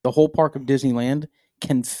 the whole park of Disneyland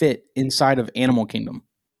can fit inside of Animal Kingdom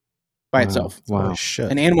by itself. Wow. Holy shit.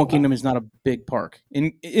 And Animal Kingdom is not a big park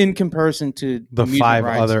in comparison to The amusement 5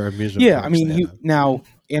 rides. other amusement Yeah, parks I mean, they have. now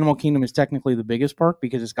Animal Kingdom is technically the biggest park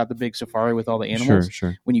because it's got the big safari with all the animals.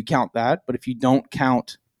 Sure. When you count that, but if you don't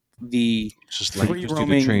count the It's just Like like free just do the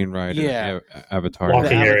roaming, train ride. yeah. And Avatar. Walking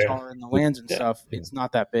the area. Avatar and the lands and Yeah. stuff, it's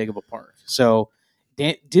not that big of a park. So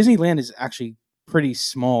Disneyland is actually pretty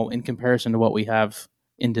small in comparison to what we have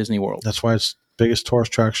in Disney World. that's why it's biggest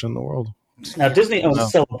tourist attraction in the world. Now Disney owns Wow.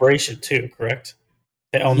 Celebration too, correct?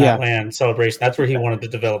 They own Yeah. that land, Celebration. That's where he wanted to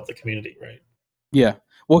develop the community, right? Yeah.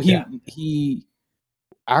 Well, Yeah. he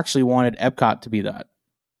actually wanted Epcot to be that.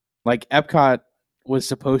 Like Epcot was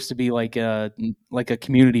supposed to be like a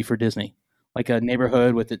community for Disney, like a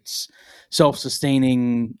neighborhood with its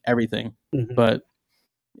self-sustaining everything. Mhm. But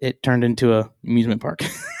it turned into a amusement park.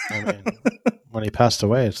 I mean, when he passed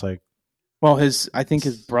away, it's like, Well, I think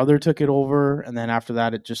his brother took it over, and then after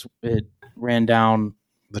that, it ran down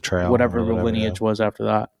the trail. whatever or the lineage was after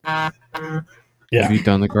that. Yeah. Have you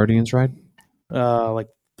done the Guardians ride? Like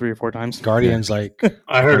 3 or 4 times. Guardians, like,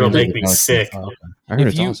 I heard it'll Yeah. make me sick. oh, okay. I heard If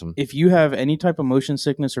it's you awesome. if you have any type of motion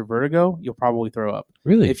sickness or vertigo, you'll probably throw up.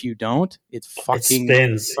 Really? If you don't, it's It fucking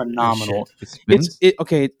spins. phenomenal. It spins?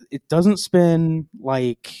 It doesn't spin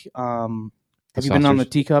like have you been on the Saucers?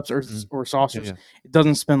 teacups Mhm. or saucers? Yeah. It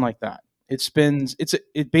doesn't spin like that. It spins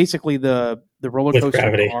it basically the roller With coaster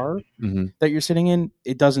gravity. car Mm-hmm. that you're sitting in,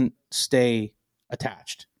 it doesn't stay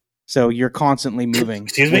attached. So you're constantly moving.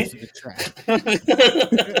 Excuse me? with the track.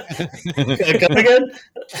 Come again?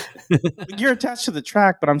 You're attached to the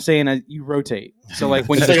track, but I'm saying you rotate. So like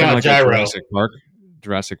when It's you like on a gyro.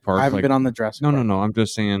 Jurassic Park. I haven't like- been on the Jurassic No, Park. no. I'm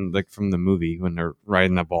just saying, like from the movie when they're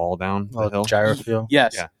riding the ball down the Oh, hill. gyro feel.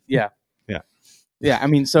 Yes. Yeah. Yeah. Yeah. Yeah. I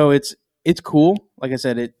mean, so it's cool. Like I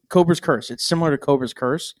said, Cobra's Curse. It's similar to Cobra's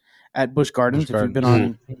Curse at Busch Gardens. Busch If you've been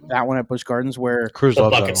on that one at Busch Gardens where Cruz The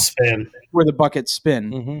loves that bucket spin. the buckets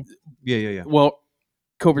spin. one. Mm-hmm. Yeah. Well,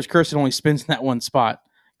 Cobra's Curse, it only spins in that one spot.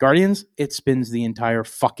 Guardians, it spins the entire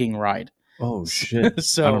fucking ride. Oh shit!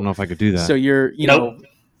 So I don't know if I could do that. So you're, Nope.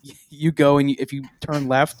 you go and if you turn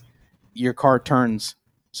left, your car turns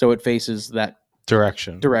so it faces that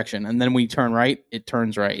Direction. direction, and then when you turn right, it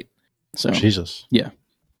turns right. So Jesus.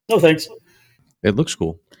 No thanks. It looks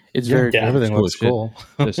cool. it's Yeah, very Yeah. everything Cool looks as shit. cool.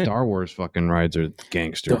 The Star Wars fucking rides are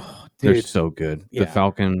gangster. Oh, They're dude. so good. Yeah. The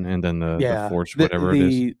Falcon and then the Force, The- whatever it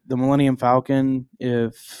is. The Millennium Falcon.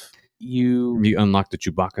 If you You unlock the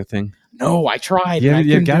Chewbacca thing. no, I tried. Yeah, I you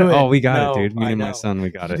couldn't got do it. Oh, we got No, it, dude. Me I and my know. son, we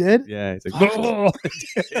got You it. did? Yeah, it's like,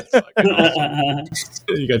 It's fucking awesome.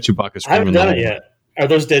 You got Chewbacca I haven't screaming. done the it whole- yet. Are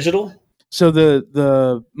those digital? So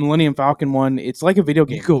the Millennium Falcon one, it's like a video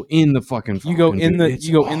game. You go in the fucking. You go Falcon, in dude. the It's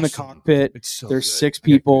you go in the awesome. cockpit. It's so There's good. 6 I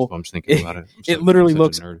get people. goosebumps thinking about it. I'm It literally such a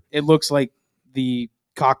looks nerd. it looks like the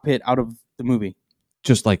cockpit out of the movie.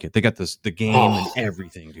 Just like it. They got the game and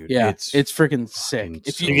everything, dude. Yeah, It's it's freaking sick. fucking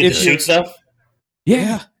If so You you, get if to you shoot stuff.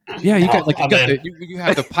 yeah. Yeah, you got I'm in. you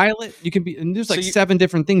have the pilot. You can be, and there's So like you- 7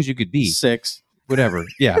 different things you could be. 6 Whatever.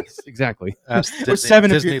 Yeah, exactly. Ask or Disney,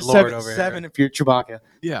 7 if Disney you're Lord 7, over 7 here. if you're Chewbacca.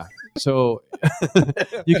 Yeah. So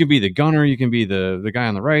you can be the gunner. You can be the guy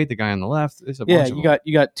on the right, the guy on the left. It's a Yeah, bunch of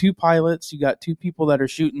you got 2 pilots. You got 2 people that are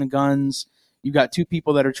shooting the guns. You got 2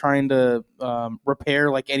 people that are trying to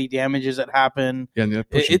repair like any damages that happen. yeah, and they're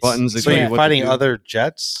pushing it's- buttons. They So tell you you're what to fighting do. other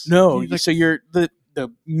jets? No, Like- so you're the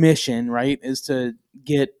mission, right, is to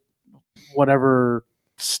get whatever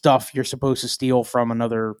stuff you're supposed to steal from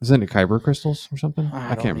another. Isn't it Kyber crystals or something?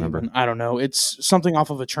 I can't remember. I don't know. It's something off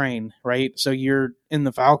of a train, right? So you're in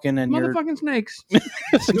the Falcon and you're Motherfucking snakes.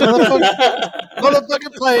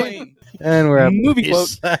 Motherfucking plane. And we're at Movie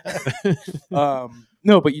peace.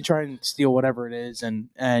 no, but you try and steal whatever it is,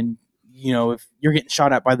 and you know if you're getting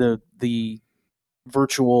shot at by the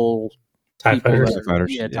virtual TIE people fighters. that- TIE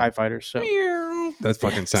fighters, yeah, yeah. TIE fighters. So That's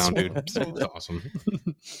fucking sound, dude. It's awesome.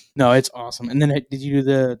 no, it's awesome. And then did you do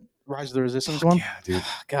the Rise of the Resistance one? Yeah, dude.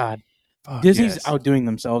 God, Fuck Disney's yes. outdoing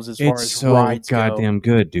themselves as far It's as so rides goddamn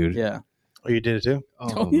good, dude. go. Yeah, Oh, you did it too? Oh,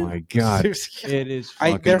 Oh, yeah. my god, Seriously? it is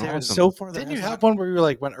I fucking they're awesome. so far. Didn't you have one where you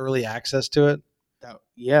like went early access to it?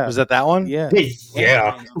 Yeah, Was that one? yeah,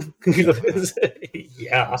 Yeah.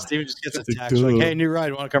 Yeah. Steven just gets a It's a text like, dude. "Hey, new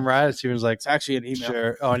ride, want to come ride?" Steven's like, It's actually an email.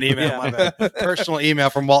 "Sure." Oh, an email. Yeah. My bad. Personal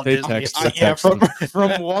email from Walt They Disney. text- Yeah,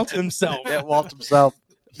 from Walt himself. Yeah, Walt himself.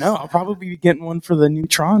 No, I'll probably be getting one for the new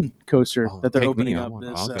Tron coaster Oh, that they're take opening me, I up. want-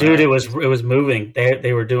 This, I'll go. Dude, it was moving.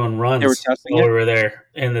 They were doing runs They were testing while it? we were there,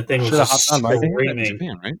 and the thing was Should've just hopped on, right? They have that in screaming.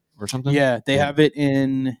 Japan, right, or something? yeah, they Yeah. have it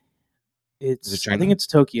in. Is it It's. I China? think it's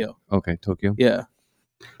Tokyo. Okay, Tokyo. Yeah,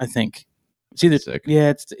 I think it's either. Sick. Yeah,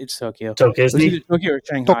 it's Tokyo. Tokyo It's either Disney. Tokyo or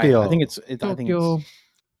Shanghai. Tokyo. I think it's. I think Tokyo. it's.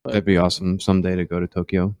 but- That'd be awesome someday to go to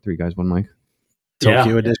Tokyo. 3 guys, 1 mic.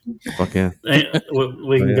 Tokyo edition. Fuck yeah. And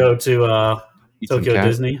we can yeah. go to Eat some Tokyo cat.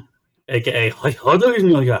 Disney, aka That's well,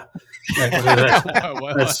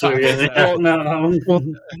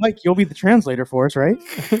 no, Mike, you'll be the translator for us, right?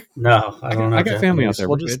 no, I don't know. I got family out there.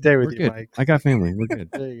 We'll We're just good. stay with We're you, good. Mike. I got family. We're good.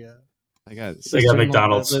 There you go. I got They got sister-in-law that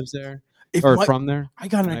McDonald's. lives there If or Mike- from there. I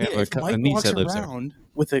got an I have idea. a If co- a Mike niece walks that lives there. around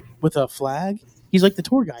with a flag, he's like the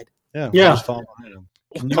tour guide. Yeah. Yeah. Just follow behind him.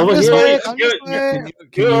 Oh, This yeah, way, yeah, this yeah, way.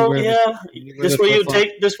 Can you Go, wear the- yeah. can you wear This the where you flip-flop?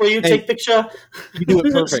 take. This where you Hey. take picture. You do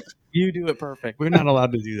it perfect. You do it perfect. We're not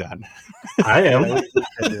allowed to do that. I am.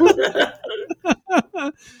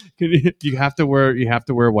 You have to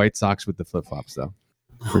wear white socks with the flip flops though.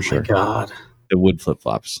 For sure. God. The wood flip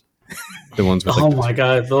flops. The ones with Oh like my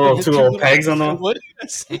God. The little two old pegs on them. oh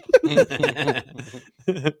my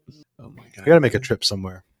We god. got to make a trip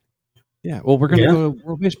somewhere. Yeah. Well, we're gonna Yeah. go to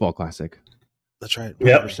World Baseball Classic. That's right.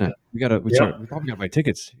 Yep. 100%. We gotta. We Yep. probably gotta buy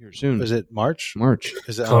tickets here soon. Is it March? March.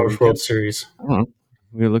 Is it on a College weekend? World Series. I don't know.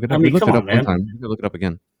 We look it I up. mean, we looked come it on, up one man. time. We gotta look it up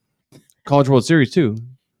again. College World Series too.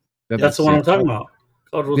 That's the one I'm talking about.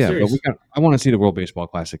 College World Yeah, Series. but I want to see the World Baseball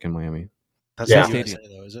Classic in Miami. That's Yeah. not USA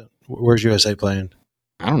though, is it? Where's USA playing?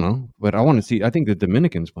 I don't know, but I want to see. I think the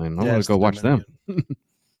Dominicans playing. I Yeah, want it's to go the watch them. Dominican.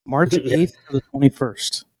 March 8th to the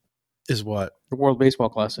 21st, Is what? the World Baseball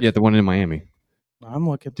Classic. Yeah, the one in Miami. I'm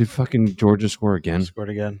looking. Did fucking Georgia score again? Scored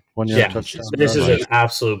again. 1 Yeah. touchdown. This is an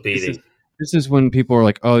absolute beating. This is when people are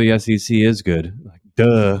like, "Oh, the SEC is good." Like,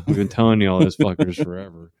 duh, we've been telling you all this fuckers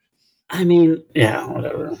forever. I mean, yeah,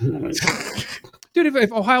 whatever. I mean, Dude,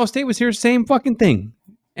 if Ohio State was here, same fucking thing.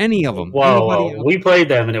 Any of them. whoa, we played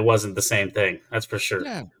them and it wasn't the same thing. That's for sure.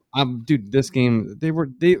 Yeah. Dude, this game, they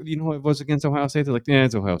you know what it was against Ohio State? They're like, yeah,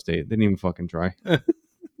 it's Ohio State. They didn't even fucking try.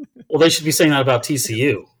 Well, they should be saying that about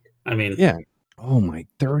TCU. I mean, Yeah. Oh my,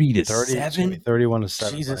 30 to 30, 7? 31 to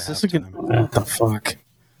 7. Jesus, by this is good. halftime. What the fuck?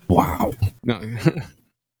 Wow. No,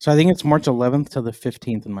 So I think it's March 11th to the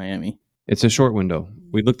 15th in Miami. it's a short window.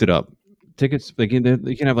 We looked it up. Tickets, you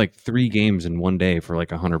can have like 3 games in one day for like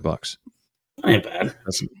 $100. ain't bad.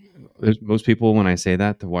 Most people, when I say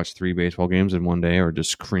that, to watch 3 baseball games in one day are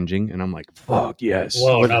just cringing, and I'm like, fuck yes.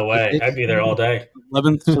 Whoa, no way. I'd be there all day.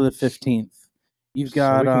 11th to the 15th. You've So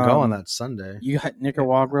got we can go on um, that Sunday. You got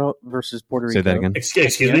Nicaragua versus Puerto Rico. Say that again.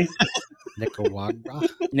 Excuse me? Nicaragua.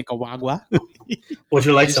 Nicaragua. Would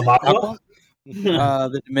you like some aqua?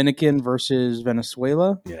 The Dominican versus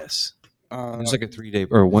Venezuela. Yes. It's like a 3-day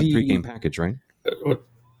or the- 3 game package, right?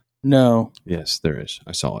 No. Yes, there is.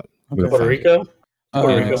 I saw it. Okay. Puerto Rico? Uh,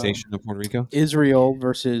 Puerto Rico. Annexation of Puerto Rico. Israel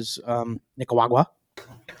versus Nicaragua.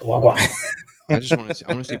 Aqua. I just want to see.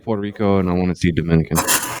 I want to see Puerto Rico, and I want to see Dominican.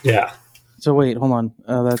 Yeah. So wait, hold on.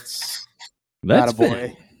 That's That's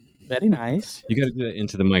boy. Very nice. You got to do it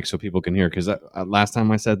into the mic so people can hear. Because last time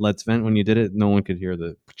I said let's vent when you did it, no one could hear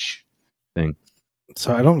the thing.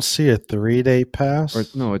 So I don't see a 3-day pass Or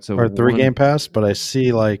no, it's a or 3-game pass, but I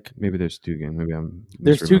see like maybe there's 2 games. Maybe I'm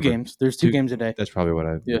There's 2 misremembering. games. There's 2 games a day. That's probably what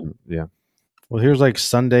I. Yeah. well, here's like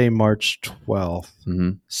Sunday, March 12th, Mm-hmm.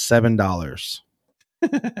 $7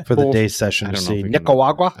 for the day session I to don't know see if we can-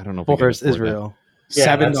 Nicaragua I don't know if we can versus afford that. Israel.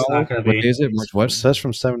 Yeah, $7. that's not going to What be. day is it? March It what? says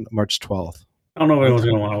from March 12th. I don't know if anyone's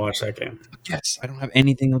going to want to watch that game. Yes, I don't have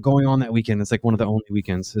anything going on that weekend. It's like one of the only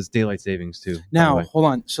weekends. It's daylight savings too. by the Now, way. hold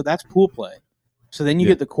on. So that's pool play. So then you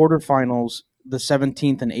Yeah. get the quarterfinals the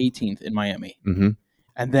 17th and 18th in Miami. Mhm.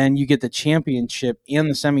 And then you get the championship and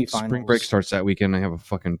the semifinals. Spring break starts that weekend. I have a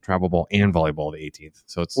fucking travel ball and volleyball the 18th.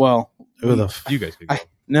 So it's Well, Who the you guys could go.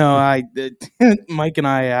 no, Mike and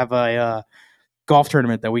I have a golf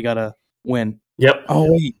tournament that we got to win. Yep.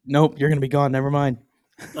 Oh, wait. Nope. You're going to be gone. Never mind.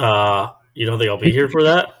 You don't think I'll be here for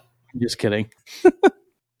that? I'm just kidding.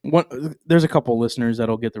 There's a couple listeners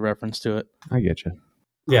that'll get the reference to it. I get you.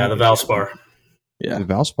 Yeah, the Valspar. Yeah. The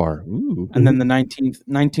Valspar. Ooh. And then the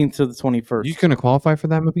 19th to the 21st. You gonna qualify for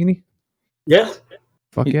that, Mapini? Yeah.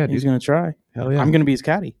 Fuck yeah, He's dude. going to try. Hell yeah. I'm going to be his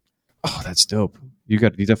caddy. Oh, that's dope. You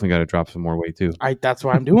definitely got to drop some more weight too. That's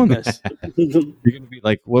why I'm doing this. You're gonna be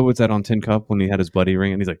like, what was that on Tin Cup when he had his buddy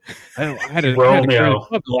ring and he's like, I had to Romeo. carry the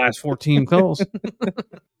club the last 14 calls.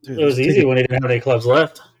 Dude, It was easy when he didn't have any clubs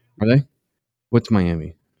left. Are they? What's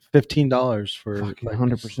Miami? $15 for Fucking like,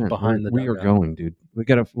 100%. behind the we are dugout. going, dude. We'll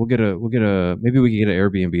get a. Maybe we can get an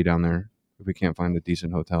Airbnb down there if we can't find a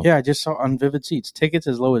decent hotel. Yeah, I just saw on Vivid Seats tickets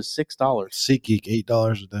as low as $6. SeatGeek,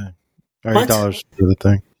 $8 a day. Or What? $8 for the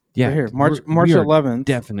thing. yeah. Right here, March we are 11th.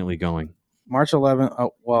 definitely going. March 11th.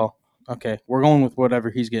 Oh well, okay. We're going with whatever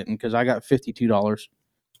he's getting because I got $52.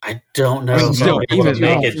 I don't know I mean, if still, I'll be able to even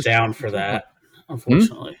make now, it just- down for that,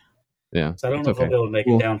 unfortunately. Yeah, So I don't it's know if I'll okay. be able to make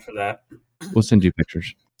Cool. it down for that. We'll send you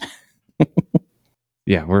pictures.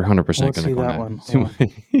 Yeah, we're 100% Let's going to see go that on one.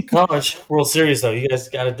 that. College World Series, though, you guys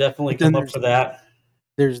got to definitely Then come up for that.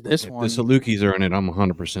 There's this If the one. Salukis are in it, I'm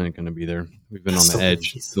 100% going to be there. We've been on the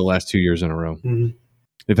edge Salukis. the last 2 years in a row. Mhm.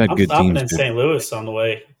 They've had I'm good stopping teams. in dude. St. Louis on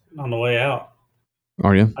the way out.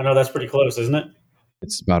 Are you? I know that's pretty close, isn't it?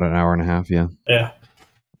 It's about an hour and a half. Yeah. Yeah.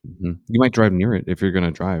 You might drive near it if you're going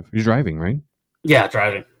to drive. You're driving, right? Yeah,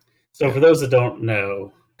 driving. So for those that don't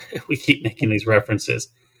know, we keep making these references.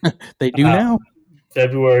 They do now.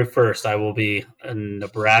 February 1st, I will be a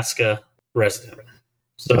Nebraska resident.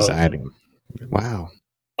 So, Exciting. Wow.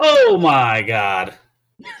 oh my God.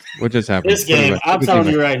 What just happened? This game, I'm telling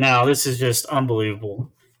you right now, this is just unbelievable.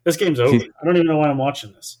 This game's over. I don't even know why I'm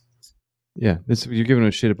watching this. Yeah, you're giving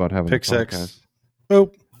a shit about having Pick a six. podcast.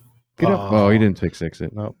 Boop. Get up. Oh, he didn't pick six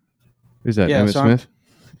it. Nope. Who's that? Yeah, Emmett so I'm- Smith?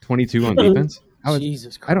 22 on defense?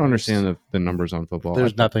 Jesus Christ. I don't understand the numbers on football.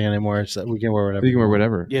 There's nothing anymore. It's that we can wear whatever. You can wear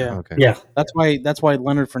whatever. Yeah. Okay. Yeah. That's why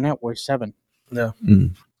Leonard Fournette wears 7.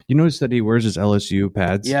 You notice that he wears his LSU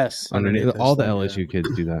pads? Yes. Underneath. Underneath All the his thing, LSU kids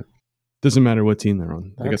do that. Doesn't matter what team they're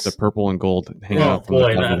on. They got the That's- purple and gold hanging Oh out from boy,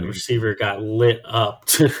 the top that of the- receiver got lit up.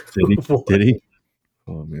 Did he? Did he?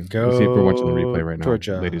 Oh man. Go Let's see if we're watching the replay right now,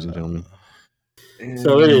 Georgia. ladies and gentlemen.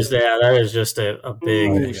 So it is that is just a big,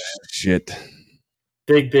 Oh, shit.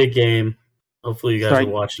 big game. Hopefully you guys Sorry. are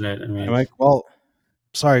watching it. I mean, Hey, Mike, well,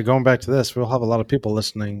 sorry, going back to this, we'll have a lot of people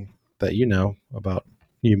listening that you know about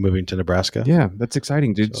you moving to Nebraska. Yeah, that's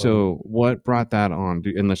exciting, dude. So- So what brought that on?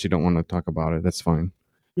 Unless you don't want to talk about it, that's fine.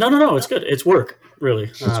 no, it's good. It's work,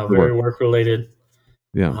 really. Very work related.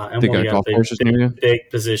 Yeah. They got golf courses near you? big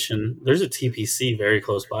position. There's a TPC very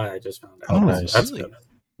close by. I just found out. Oh, So nice. that's good.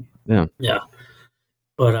 Yeah.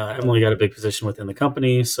 But Emily got a big position within the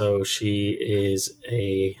company, so she is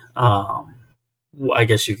a, I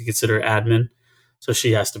guess you could consider admin. So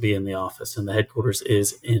she has to be in the office, and the headquarters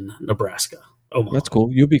is in Nebraska. Omaha. That's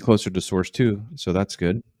cool. You'll be closer to source too, so that's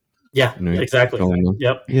good. Yeah, You know, you exactly. go in there.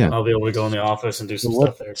 Yep. Yeah. I'll be able to go in the office and do So some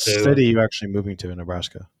what stuff there too. city are you actually moving to in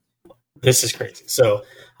Nebraska? This is crazy. So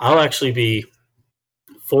I'll actually be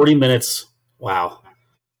 40 minutes. Wow.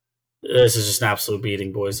 This is just an absolute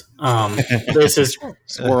beating, boys. This is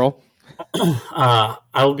Squirrel. I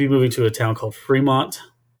will be moving to a town called Fremont,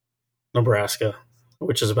 Nebraska,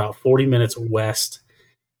 which is about 40 minutes west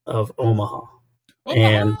of Omaha.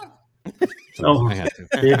 And oh, I had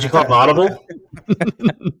to. did you call it audible?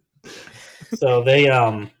 So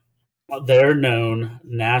they're known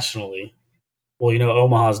nationally. Well,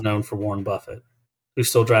 Omaha's known for Warren Buffett, who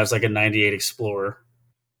still drives like a 98 Explorer.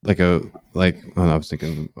 I was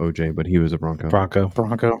thinking OJ, but he was a Bronco.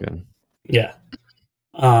 Bronco. Yeah.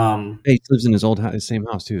 Hey, he lives in his his same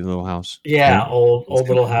house too, the little house. Yeah, Right? old That's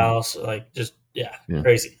little cool. house, like just Yeah.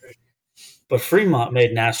 crazy. But Fremont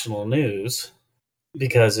made national news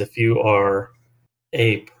because if you are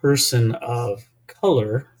a person of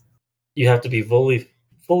color, you have to be fully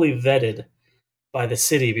vetted by the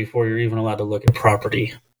city before you're even allowed to look at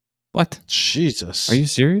property. What? Jesus. Are you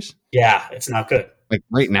serious? Yeah, it's not good. Like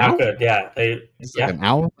right now? Not good. Yeah, It's like an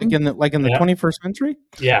hour. Like in the Yeah. 21st century?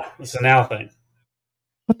 Yeah, it's a now thing.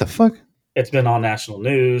 What the fuck? It's been on national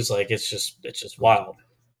news. Like it's just wild.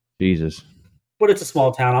 Jesus. But it's a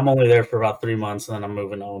small town. I'm only there for about 3 months, and then I'm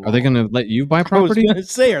moving home. Are they going to let you buy I was property? going to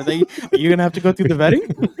say, are you going to have to go through the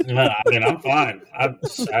vetting? No, I mean, I'm fine. I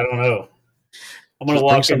don't know. I'm gonna Just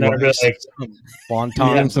walk bring in there and be some like,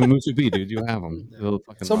 Wonton. Yeah, some musubi, dude. You have them.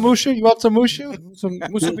 Some mushu? You want some mushu? Some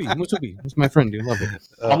musubi. That's my friend. You love it.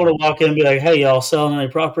 I'm gonna walk in and be like, "Hey, y'all selling any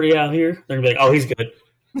property out here?" They're gonna be like, "Oh, he's good."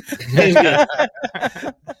 He's good.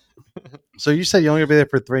 So you said you're only gonna be there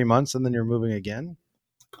for 3 months and then you're moving again?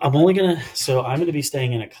 I'm gonna be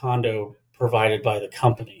staying in a condo provided by the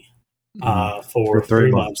company for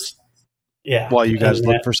 3 months. Yeah, While you guys And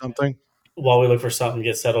look then- for something? while we look for something,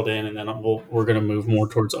 get settled in, and then we're gonna move more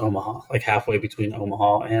towards Omaha, like halfway between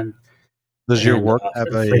Omaha and. Does your And, work have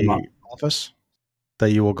a Fremont. office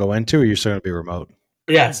that you will go into, or you're still gonna be remote?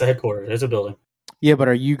 Yeah, it's the headquarters. It's a building. Yeah, but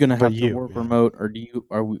are you going to But have to you, work yeah. remote,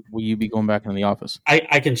 or will you be going back into the office?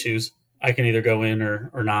 I can choose. I can either go in or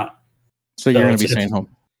not. So you're So going to be it's- staying home.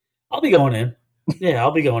 I'll be going in. Yeah,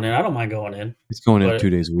 I'll be going in. I don't mind going in. He's going in But- 2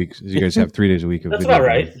 days a week. You guys have 3 days a week of That's video about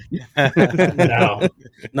right. games. No,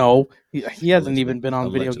 No, he hasn't even been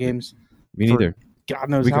on video Allegedly. games. Me For neither. God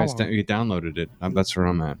knows We how guys long. we downloaded it. That's where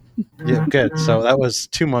I'm at. Yeah, good. So that was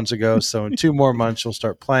 2 months ago. So in 2 more months, you'll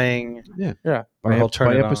start playing. Yeah. Yeah. Or he'll turn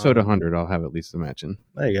by it episode on. 100, I'll have at least a match in.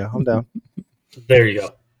 There you go. I'm down. there you go.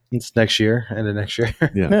 It's next year, end of next year.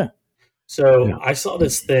 So Yeah. I saw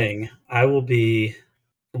this thing. I will be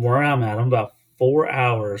from where I'm at. I'm about 4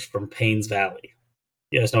 hours from Paynes Valley.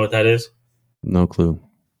 You guys know what that is? No clue.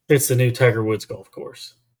 It's the new Tiger Woods golf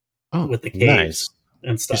course Oh, with the caves nice.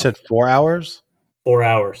 and You stuff. said 4 hours? 4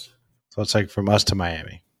 hours. So it's like from us to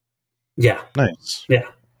Miami. Yeah, Nice.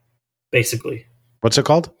 basically. What's it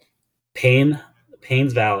called?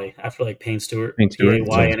 Paynes Valley, after like Payne Stewart. Payne Stewart, Payne.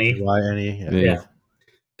 Y-N-E. Yeah. Yeah.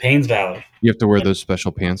 Paynes Valley. You have to wear those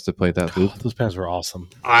special pants to play that loop. Oh, those pants were awesome.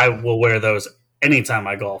 I will wear those anytime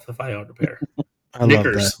I golf if I own a pair. I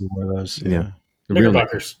Knickers. love that. You wore those. Yeah. The real-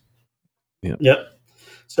 Knickerbockers. Yeah. Yep.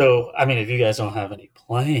 So, I mean, if you guys don't have any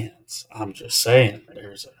plans, I'm just saying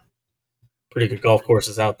there's a pretty good golf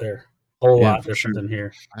courses out there. Whole Yeah, lot for different sure. than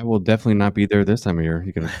here. I will definitely not be there this time of year.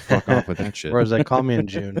 You can fuck off with that shit. Whereas they call me in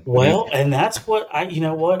June. Well, and that's what you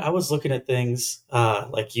know what? I was looking at things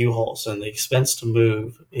like U-Hauls, and the expense to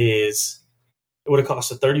move is it would have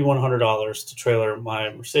costed $3,100 to trailer my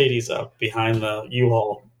Mercedes up behind the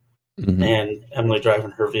U-Haul Mhm. and Emily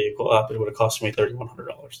driving her vehicle up. It would have cost me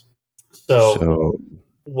 $3,100. So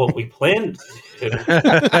what we planned to do,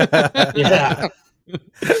 yeah, what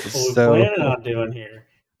we're So- planning on doing here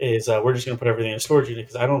is we're just going to put everything in a storage unit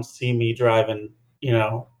because I don't see me driving,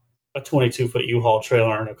 a 22-foot U-Haul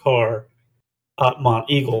trailer in a car up Mont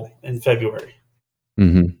Eagle in February.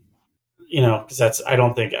 Mhm. Because I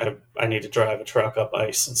don't think I need to drive a truck up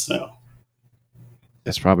ice and snow.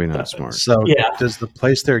 That's probably not smart. So Yeah. does the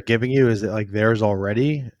place they're giving you, is it like theirs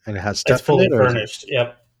already and it has stuff It's fully in it? or is it- furnished.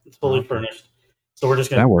 Yep, it's fully Okay. furnished. So we're just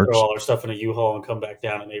going That to works. throw all our stuff in a U-Haul and come back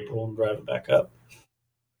down in April and drive it back up.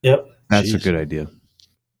 Yep. That's a Jeez. good idea.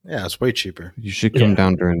 Yeah, it's way cheaper. You should come Yeah.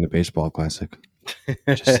 down during the baseball classic.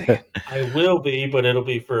 Just saying. I will be, but it'll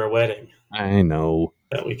be for a wedding I know.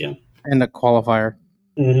 that weekend. And a qualifier.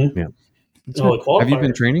 Mm-hmm. It's Oh, good. the Have you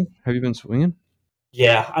been qualifier. training? Have you been swinging?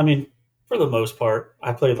 Yeah, I mean, for the most part,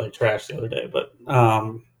 I played like trash the other day, but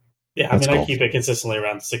yeah, That's I golf. keep it consistently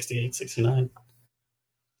around 68, 69.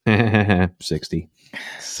 60.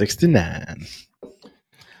 69.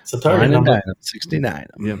 It's a target Fine and number. dine, 69.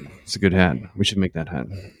 Yep. It's a good hat. We should make that hat.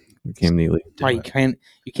 Cam Neely. Right, you can't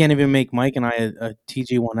even make Mike and I a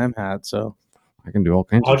TG1M hat. So I can do all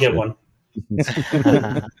kinds I'll of get shit. one.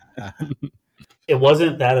 It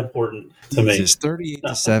wasn't that important to me. It's 38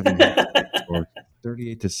 to 7. Or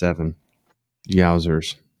 38 to 7.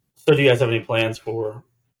 Yowzers. So, do you guys have any plans for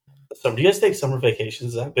summer? Do you guys take summer vacations?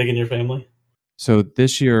 Is that big in your family? So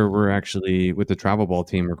this year we're actually with the travel ball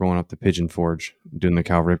team. We're going up to Pigeon Forge, doing the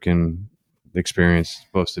Cal Ripken experience. It's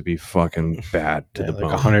supposed to be fucking bad to Yeah, the like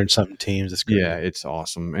bone. 100 something teams. It's great. Yeah, it's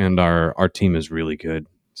awesome, and our team is really good.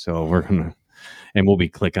 So we'll be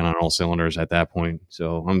clicking on all cylinders at that point.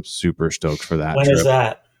 So I'm super stoked for that. When trip. is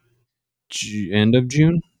that? End of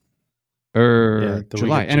June or Yeah, the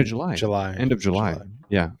July? week of End of June. July. July. End of July.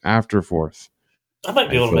 Yeah, after 4th. I might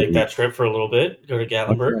be able to make that trip for a little bit. Go to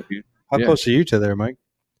Gatlinburg. How Yeah. close are you to there, Mike?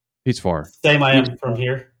 He's far. Same I am from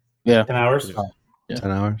here. Yeah. 10 hours. Yeah.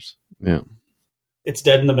 10 hours. Yeah. It's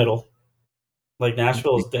dead in the middle. Like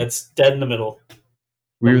Nashville is dead in the middle.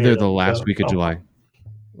 We were From there here the to- last week of oh. July,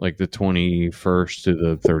 like the 21st to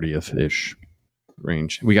the 30th ish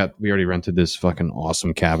range. We already rented this fucking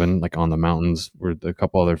awesome cabin like on the mountains where a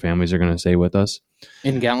couple other families are going to stay with us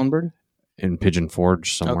In Gatlinburg? in Pigeon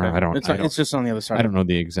Forge somewhere. Okay. I don't It's just on the other side. I don't know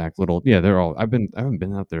the exact little. Yeah, they're all. I haven't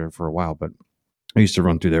been out there for a while, but I used to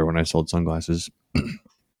run through there when I sold sunglasses.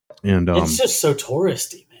 And It's just so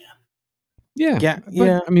touristy, man. yeah, Yeah, but,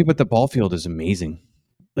 yeah. I mean, but the ball field is amazing.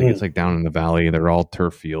 Like Mm. it's like down in the valley. They're all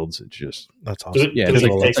turf fields. It's just That's Do, awesome. Yeah, do it's we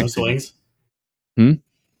like- take some like- swings? Hmm? If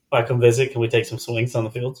I come visit, can we take some swings on the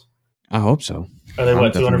fields? I hope so. Are they I'm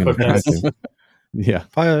what, definitely 200 foot gonna try fences? to. Yeah,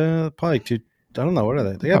 Probably two. I don't know. What are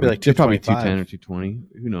they? They gotta be like they're probably 225. 210 or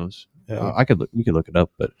 220. Who knows? Yeah. We could look it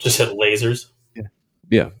up, but Just hit lasers.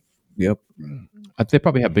 yeah, yep. They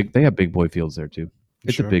probably have big. They have big boy fields there too.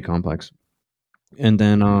 It's Sure. a big complex. And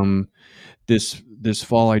then this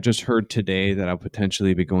fall, I just heard today that I'll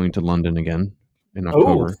potentially be going to London again in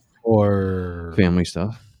October. Or Family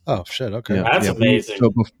stuff. oh shit. Okay. Yeah, That's amazing.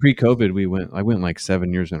 So pre-COVID, I went like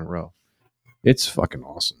 7 years in a row. It's fucking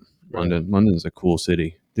awesome. London's a cool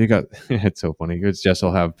city. They got it's so funny. It's Jess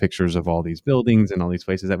will have pictures of all these buildings and all these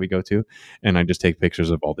places that we go to, and I just take pictures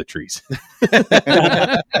of all the trees.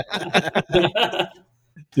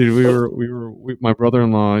 Dude, my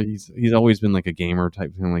brother-in-law, he's always been like a gamer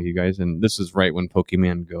type thing like you guys, and this is right when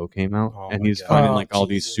Pokemon Go came out, Oh and my he's God. finding Oh, like all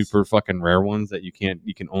these Jesus. super fucking rare ones that you can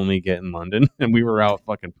only get in London, and we were out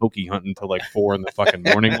fucking poke hunting till like 4 in the fucking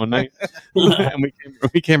morning one night, and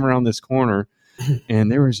we came around this corner, and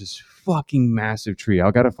there was this fucking massive tree.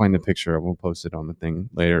 I gotta find the picture. We'll post it on the thing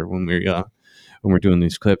later when we're doing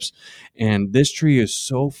these clips. And this tree is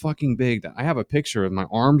so fucking big that I have a picture of my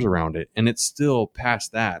arms around it, and it's still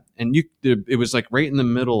past that. And it was like right in the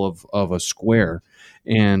middle of a square,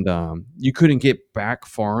 and you couldn't get back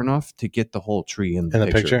far enough to get the whole tree in the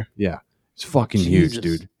picture. Yeah, it's fucking Jesus. huge,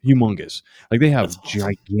 dude. Humongous. Like they have That's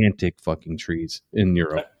awesome. gigantic fucking trees in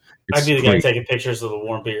Europe. I'd be the guy crazy. taking pictures of the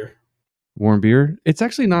warm beer. Warm beer. It's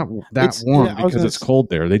actually not that It's- warm yeah, I was because gonna it's cold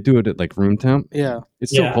there. They do it at like room temp. Yeah.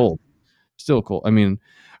 It's still Yeah. cold. Still cold. I mean,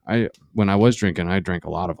 when I was drinking, I drank a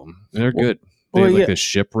lot of them. They're good. They well, have, like yeah. this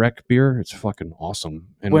shipwreck beer. It's fucking awesome.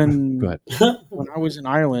 And When go ahead. when I was in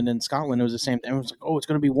Ireland and Scotland, it was the same thing. It was like, oh, it's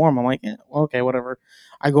going to be warm. I'm like, well, okay, whatever.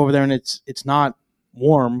 I go over there and it's not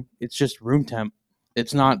warm. It's just room temp.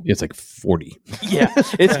 It's not. It's like 40. Yeah,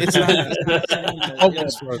 it's not.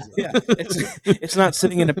 Almost frozen. Yeah, it's not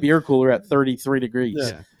sitting in a beer cooler at 33 degrees.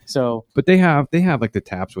 Yeah. So But they have like the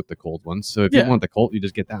taps with the cold ones. So if Yeah. you want the cold, you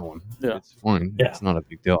just get that one. Yeah. It's fine. Yeah. It's not a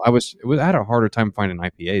big deal. I had a harder time finding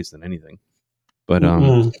IPAs than anything. But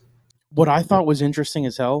Mm. what I thought was interesting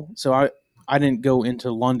as hell. So I didn't go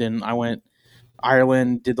into London. I went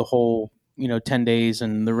Ireland, did the whole 10 days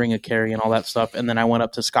and the Ring of Kerry and all that stuff, and then I went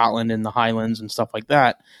up to Scotland and the Highlands and stuff like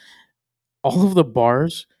that. All of the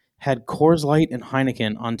bars had Coors Light and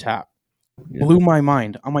Heineken on tap. Yeah. Blew my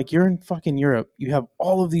mind. I'm like, you're in fucking Europe. You have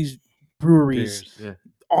all of these breweries, yeah.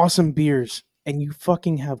 awesome beers, and you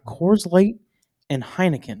fucking have Coors Light and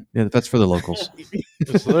Heineken. Yeah, that's for the locals.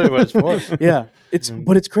 That's literally what it's for. Yeah, it's Mm.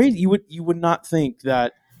 but it's crazy. You would not think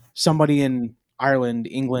that somebody in Ireland,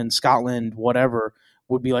 England, Scotland, whatever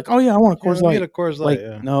would be like, oh yeah, I want a Coors Yeah, Light. get a Coors Like, Light.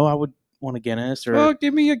 Yeah. no, I would want a Guinness or Oh,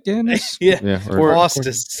 give me a Guinness. yeah. Yeah. Or Or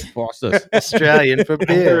Foster's. Foster's. Australian for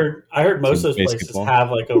beer. I heard most of Some those places basketball.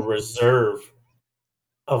 have like a reserve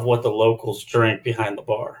of what the locals drink behind the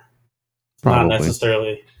bar. Not Probably.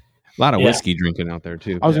 necessarily. A lot of Yeah. whiskey drinking out there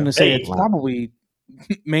too. I was going to say Hey. it's probably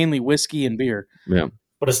mainly whiskey and beer. Yeah.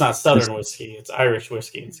 But it's not Southern whiskey. It's Irish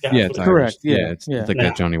whiskey and Scotch Yeah, it's whiskey. Correct, Irish. yeah, It's, yeah. it's like Yeah.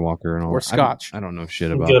 that Johnny Walker and all. Or I don't- Scotch. I don't know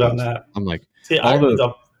shit I'm about good on those. that. I'm like, See, All Ireland's the-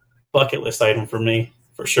 a bucket list item for me,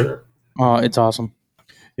 for sure. It's awesome.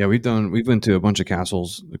 yeah, we've been to a bunch of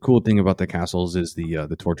castles. The cool thing about the castles is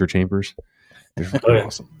the torture chambers. They're fucking Oh, yeah.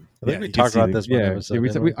 awesome. I think Yeah, we you talked see about the- this one yeah, episode. yeah, we,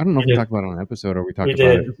 didn't we, I don't know if We we did. talked about it on an episode or we talked We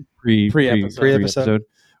about did. it pre-episode Pre-episode.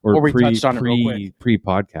 Or we touched on it real quick.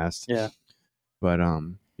 pre-podcast. Yeah. But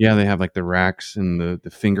yeah, they have like the racks and the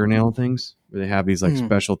fingernail things where they have these like Mhm.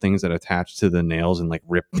 special things that attach to the nails and like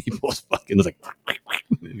rip people's fucking it's like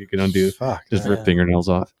you can undo Fuck. just Yeah. rip fingernails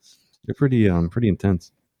off. They're pretty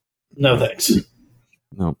intense. No thanks.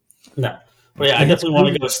 No, No. But yeah, I definitely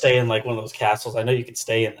want to go stay in like one of those castles. I know you can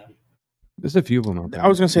stay in them. there's a few of them out there. I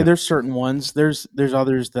was going to say Yeah. there's certain ones. There's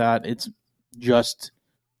others that it's just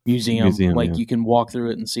museum. Museum, Like yeah. you can walk through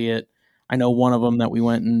it and see it. I know one of them that we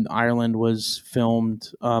went in Ireland was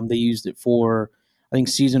filmed. They used it for I think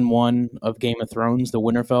season 1 of Game of Thrones, the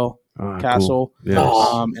Winterfell. Castle. Cool.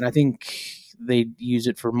 Yes. And I think they use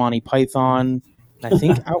it for Monty Python. And I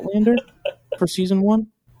think Outlander for season 1.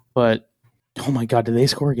 But oh my god, did they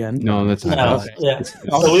score again? No, that's not. No, Okay. yeah.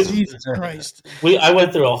 Oh, So Jesus Christ! I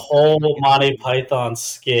went through a whole Monty Python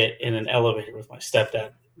skit in an elevator with my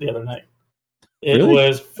stepdad the other night. It Really?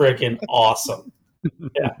 was freaking awesome.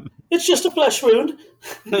 Yeah, it's just a flesh wound.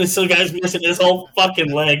 Some guy's missing his whole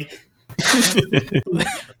fucking leg.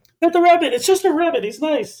 At the rabbit, it's just a rabbit. He's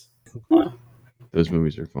nice. Those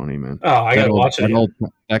movies are funny, man. Oh, I gotta watch it.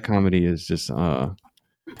 That comedy is just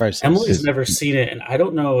Emily's never seen it, and I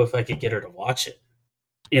don't know if I could get her to watch it.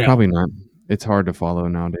 You know, probably not. It's hard to follow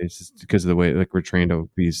nowadays just because of the way like we're trained to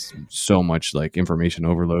be so much like information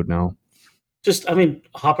overload now. just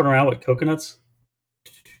hopping around with coconuts.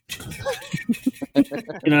 You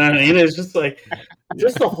know what I mean? It's just like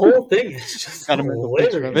the whole thing. It's just Got a mental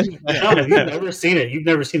picture of it. John, if you've never seen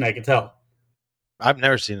it, I can tell. I've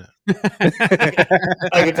never seen it.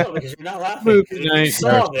 I can tell because you're not laughing. Movie You night.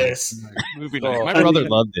 saw this. Movie night. My brother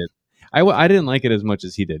loved it. I didn't like it as much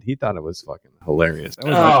as he did. He thought it was fucking hilarious.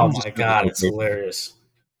 Oh my god, it's hilarious.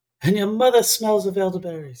 And your mother smells of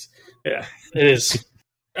elderberries. Yeah, it is.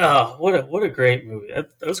 Oh, what a great movie.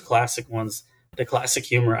 Those classic ones, the classic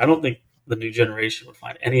humor. I don't think the new generation would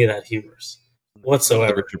find any of that humorous The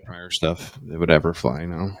whatsoever. Richard Pryor stuff that would ever fly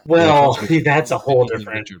now. Well, that's a whole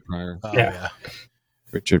different. Richard Pryor. Oh, Yeah.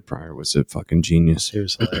 Richard Pryor was a fucking genius. He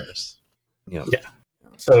was hilarious. Yeah.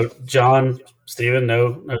 So, John, Steven,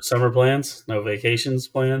 no summer plans, no vacations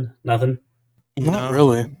planned, nothing. Not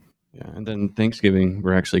really. Yeah, and then Thanksgiving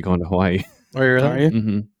we're actually going to Hawaii. Oh, you're Are you?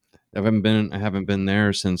 Mm-hmm. I haven't been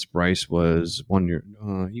there since Bryce was 1 year.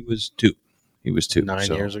 He was 2. He was 2. 9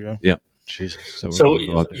 years ago. Yeah. Jesus. So, we're So gonna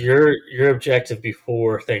go out there. your objective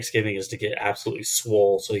before Thanksgiving is to get absolutely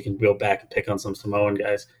swole, so you can go back and pick on some Samoan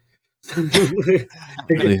guys.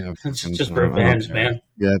 Really have It's fucking just time. I don't revenge, care. man.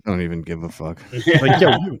 Yeah, I don't even give a fuck. Like,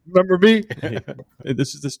 yo, remember me? Hey,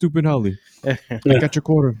 this is the stupid Holly. Yeah. Got your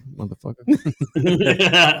quarter, motherfucker.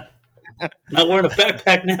 Not wearing a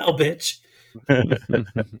backpack now, bitch.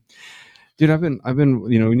 Dude, I've been,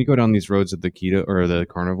 when you go down these roads of the keto or the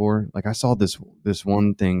carnivore, like I saw this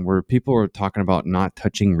one thing where people are talking about not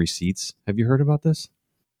touching receipts. Have you heard about this?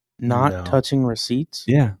 Not No. touching receipts?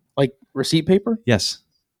 Yeah. Like receipt paper? Yes.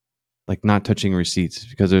 Like not touching receipts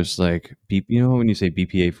because there's like, when you say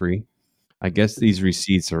BPA free, I guess these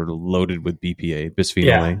receipts are loaded with BPA, bisphenol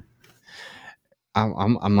Yeah. A.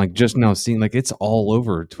 I'm like just now seeing like it's all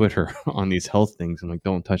over Twitter on these health things. I'm like,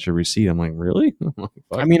 don't touch a receipt. I'm like, really? I'm like,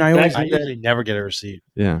 fuck. I mean, I always I do that. usually never get a receipt.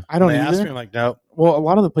 Yeah. I don't They ask either. me, I'm like, no. Well, a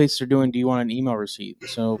lot of the places are doing, do you want an email receipt?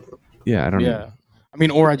 So, Yeah. I don't yeah. know. I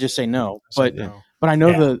mean, or I just say no. But no. but I know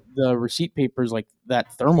Yeah. the receipt paper is like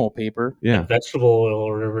that thermal paper. Yeah. Vegetable oil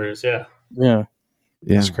or whatever it is, yeah. Yeah.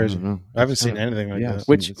 Yeah. That's crazy. I don't know. I haven't It's seen kinda- anything like yeah. that.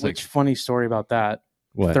 Which It's like- funny story about that.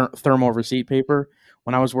 What? Thermal receipt paper.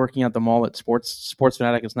 When I was working at the mall at Sports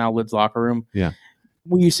Fanatic, it's now Lid's Locker Room. Yeah.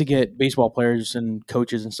 We used to get baseball players and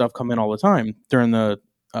coaches and stuff come in all the time during the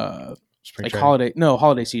Spring like training.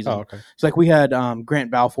 holiday season. Oh, okay. So like we had Grant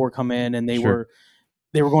Balfour come in and they Sure.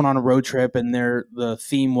 were going on a road trip and the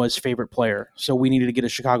theme was favorite player. So we needed to get a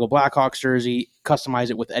Chicago Blackhawks jersey, customize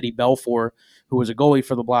it with Eddie Belfour, who was a goalie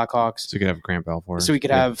for the Blackhawks. So you could have Grant Balfour. So he could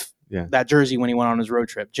Yeah. have Yeah. that jersey when he went on his road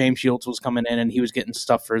trip. James Shields was coming in and he was getting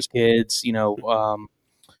stuff for his kids.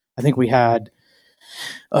 I think we had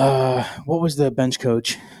what was the bench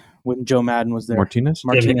coach when Joe Madden was there? Martinez.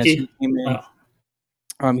 Martinez. Mickey? He came in.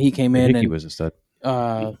 Oh. He came in Hickey and was a stud.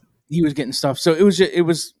 he was getting stuff. So it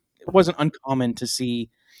wasn't uncommon to see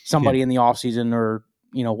somebody in the off season or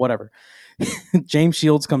whatever. James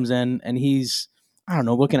Shields comes in and he's, I don't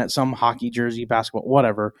know, looking at some hockey jersey, basketball,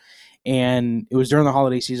 whatever. And it was during the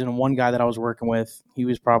holiday season. And one guy that I was working with, he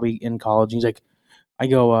was probably in college. He's like, I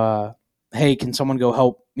go, hey, can someone go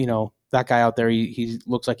help, that guy out there? He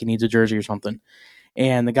looks like he needs a jersey or something.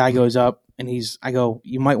 And the guy goes up and I go,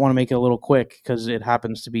 you might want to make it a little quick because it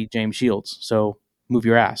happens to be James Shields. So move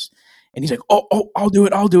your ass. And he's like, oh, I'll do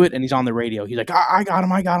it. And he's on the radio. He's like, I got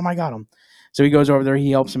him. So he goes over there,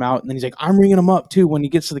 he helps him out. And then he's like, I'm ringing him up too when he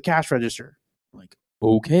gets to the cash register. I'm like,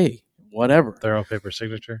 okay, whatever. Thorough paper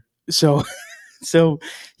signature. So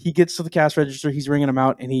he gets to the cash register, he's ringing him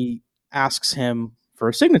out, and he asks him for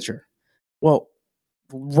a signature. Well,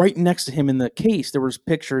 right next to him in the case, there was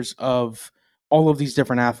pictures of all of these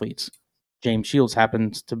different athletes. James Shields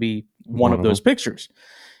happens to be one of those pictures.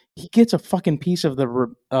 He gets a fucking piece of the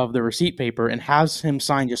receipt paper and has him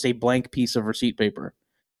sign just a blank piece of receipt paper.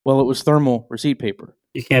 Well, it was thermal receipt paper.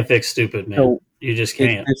 You can't fix stupid, man. So You just it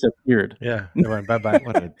can't. disappeared. Yeah. They went bye-bye.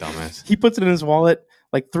 What a dumbass. He puts it in his wallet.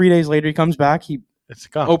 Like 3 days later, he comes back. It's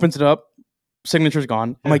gone. Opens it up. Signature's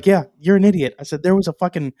gone. I'm like, yeah, you're an idiot. I said, there was a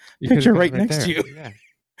fucking picture right next to you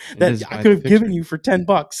that I could have given you for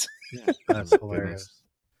 $10. Yeah. That's hilarious.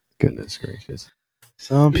 Goodness gracious.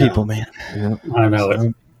 Some people, man. Yeah. I know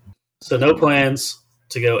it. So no plans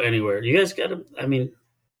to go anywhere. You guys got to. I mean,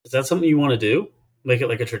 is that something you want to do? Make it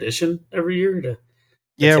like a tradition every year to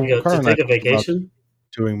take a vacation.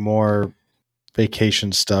 Doing more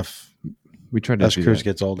vacation stuff. We try to as Cruz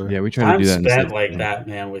gets older. Yeah, we try to do that. Time spent like that,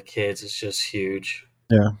 man, with kids is just huge.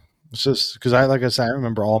 Yeah, it's just because I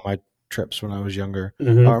remember all my trips when I was younger.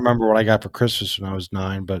 Mm-hmm. I don't remember what I got for Christmas when I was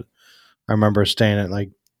 9, but I remember staying at like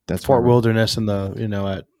Fort Wilderness and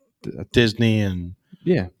at Disney and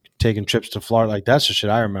taking trips to Florida. Like that's the shit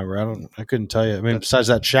I remember. I couldn't tell you. I mean, besides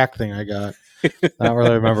that shack thing I got, I don't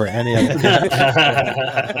really remember any of it.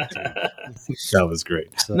 That was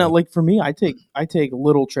great. So. No, like for me, I take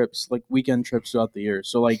little trips, like weekend trips throughout the year.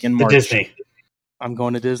 So like in March, Disney. I'm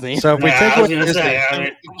going to Disney. So if we take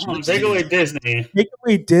away Disney, take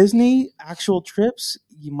away Disney actual trips,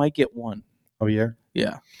 you might get one. Oh yeah,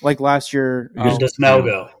 yeah. Like last year, where does Mel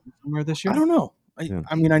go? Somewhere this year? I don't know.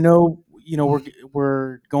 I mean, I know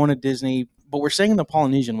we're going to Disney, but we're staying in the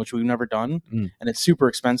Polynesian, which we've never done, and it's super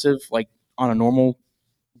expensive. Like on a normal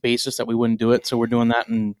basis, that we wouldn't do it. So we're doing that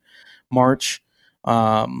in March.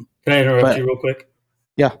 Can I interrupt you real quick?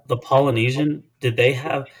 Yeah. The Polynesian,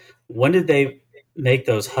 when did they make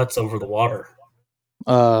those huts over the water?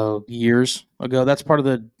 Years ago. That's part of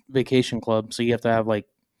the vacation club. So you have to have like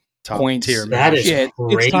top points. Tier. That is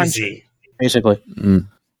crazy. Basically.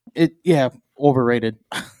 Overrated.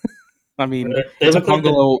 I mean, it's a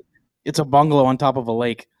bungalow. It's a bungalow on top of a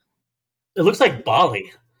lake. It looks like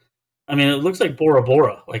Bali. I mean, it looks like Bora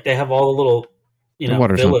Bora. Like they have all the little,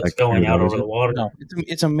 villas going out over the water. No,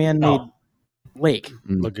 it's a man-made lake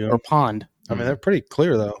lagoon or pond. I mean, they're pretty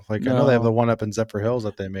clear though. Like I know they have the one up in Zephyr Hills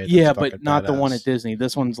that they made. Yeah, but not the one at Disney.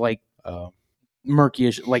 This one's like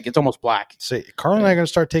murky-ish. Like it's almost black. See, Carl and I are going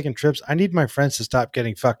to start taking trips. I need my friends to stop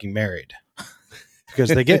getting fucking married because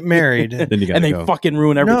they get married and they fucking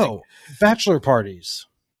ruin everything. No, bachelor parties.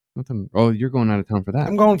 Oh, you're going out of town for that.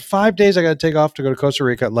 I'm going 5 days. I got to take off to go to Costa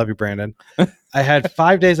Rica. Love you, Brandon. I had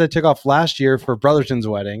 5 days I took off last year for Brotherton's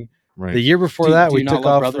wedding. Right. The year before we took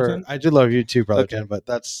off for. I do love you too, Brotherton, but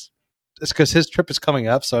it's because his trip is coming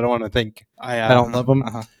up, so I don't want to think I don't love him.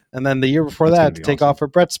 And then the year before that, to take off for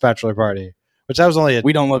Brett's bachelor party, which I was only.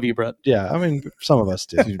 We don't love you, Brett. Yeah, I mean, some of us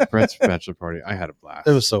do. Dude, Brett's bachelor party, I had a blast.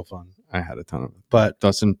 It was so fun. I had a ton of it. But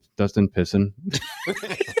Dustin pissing.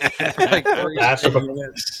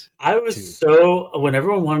 I was when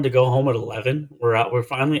everyone wanted to go home at 11, we're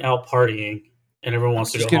finally out partying, and everyone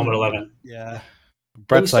wants to go home at 11. Yeah,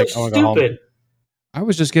 Brett's like, I want to go home. I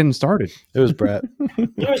was just getting started. It was Brett.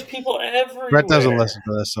 There's people everywhere. Brett doesn't listen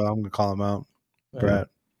to this, so I'm gonna call him out. Brett.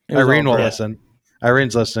 Irene will listen.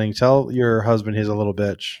 Irene's listening. Tell your husband he's a little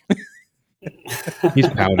bitch. He's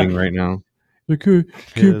pouting right now. Like, can't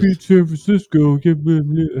be in San Francisco.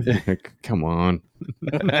 Come on.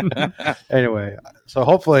 Anyway, so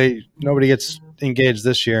hopefully nobody gets engaged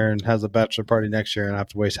this year and has a bachelor party next year, and I have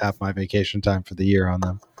to waste half my vacation time for the year on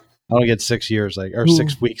them. I only get 6 years,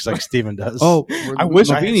 6 weeks, like Steven does. Oh, I wish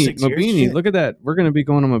I had 6 years. Mabini, look at that. We're going to be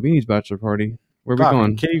going to Mabini's bachelor party. Where are we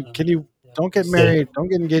going? Can you don't get married, don't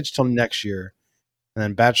get engaged till next year, and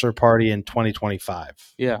then bachelor party in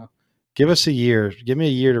 2025. Yeah. Give us a year. Give me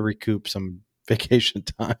a year to recoup some vacation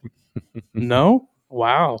time. No?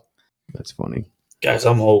 Wow. That's funny. Guys,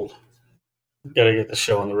 I'm old. Gotta get the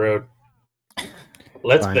show on the road.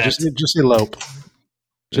 Let's just elope.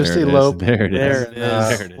 Just elope. There it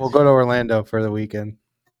is. We'll go to Orlando for the weekend.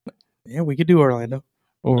 Yeah, we could do Orlando.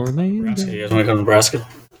 Nebraska. You guys want to come to Nebraska?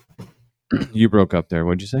 You broke up there.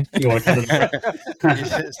 What'd you say? You want to come to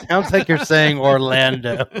Nebraska? It sounds like you're saying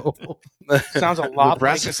Orlando. Sounds a lot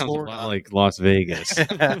Nebraska sounds a lot like Las Vegas.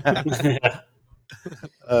 And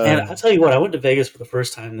I'll tell you what, I went to Vegas for the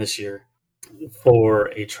first time this year for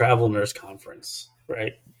a travel nurse conference,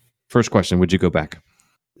 right? First question, would you go back?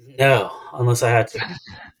 No, unless I had to.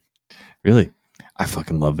 Really? I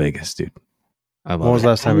fucking love Vegas, dude. I love When was the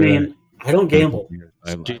last time I don't gamble.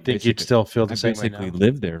 Do you think you'd still feel the same way now? I basically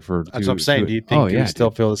lived there for That's what I'm saying. Do you think you'd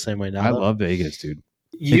still feel the same way now? I love Vegas, dude.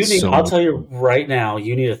 I'll tell you right now,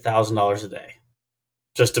 you need $1,000 a day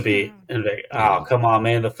just to be in Vegas. Oh, come on,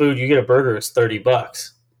 man. The food, you get a burger, is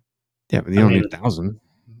 $30. Yeah, but you don't need 1,000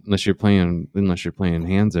 unless you're playing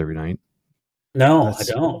hands every night. No, I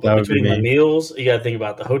don't. But between the meals, you got to think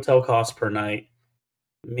about the hotel costs per night,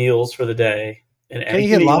 meals for the day. And can you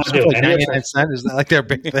get lobster for like 99 cents? Isn't that like their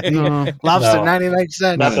big thing? No. Lobster 99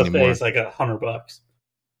 cents. That buffet is like $100.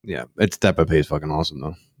 Yeah, that buffet is fucking awesome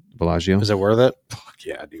though. Bellagio. Is it worth it? Fuck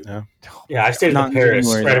yeah, dude. Yeah. Yeah, I stayed in Not the in Paris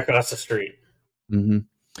January, right though. across the street. Mm-hmm.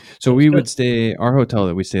 So we would stay. Our hotel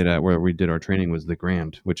that we stayed at, where we did our training, was the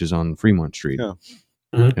Grand, which is on Fremont Street. Yeah.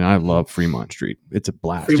 Mhm. And I love Fremont Street. It's a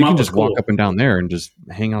blast. You Fremont can was just walk cool. up and down there and just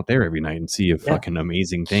hang out there every night and see a fucking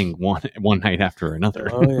amazing thing one night after another.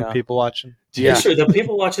 Oh yeah. People watching. Yeah. Sure, the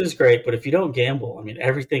people watching is great, but if you don't gamble, I mean,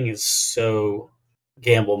 everything is so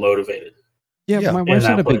gamble motivated. Yeah, Yeah. my wife's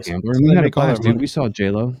In not a that big place. gambler. So And we they had a make all their class, dude. money. We saw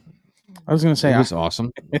J-Lo. I was gonna say, It was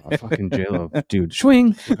awesome. Fucking J-Lo. Dude,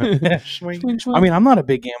 swing. Swing. Swing. I mean, I'm not a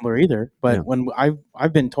big gambler either, but Yeah. when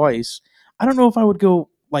I've been twice, I don't know if I would go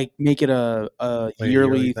like make it a Like a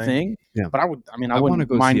yearly yearly thing. thing? Yeah. But I would. I mean, I I want to wouldn't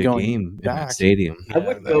go mind see a going game in that back. stadium. I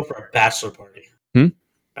wouldn't go for a bachelor party. Hmm?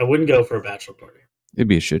 I wouldn't go for a bachelor party. It'd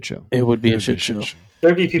be a shit show. It would be a It'd be shit show.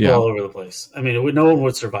 There'd be people Yeah. all over the place. I mean, no one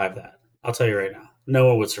would survive that. I'll tell you right now. No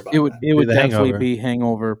one would survive It would. that. It would The definitely Hangover. be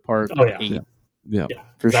Hangover Part Oh, yeah. 8 Yeah. Yeah,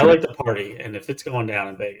 for 'Cause I sure. like to party, and if it's going down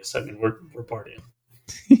in Vegas, I mean, we're partying.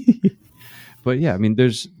 But yeah, I mean,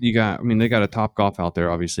 they got a Top Golf out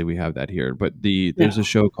there. Obviously, we have that here. But there's a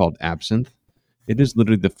show called Absinthe. It is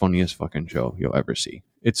literally the funniest fucking show you'll ever see.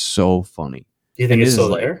 It's so funny. Do you think And it's it still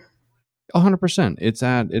is like- there? 100%. It's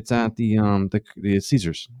at the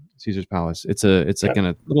Caesar's Palace. It's like in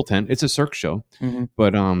a little tent. It's a Cirque show, Mhm.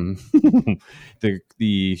 but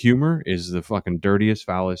the humor is the fucking dirtiest,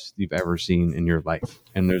 foulest you've ever seen in your life.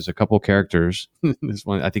 And there's a couple characters. This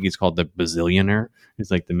one, I think he's called the Bazillionaire. He's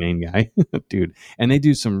like the main guy, dude. And they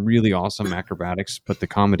do some really awesome acrobatics, but the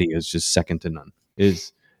comedy is just second to none.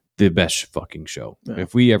 Is the best fucking show. Yeah.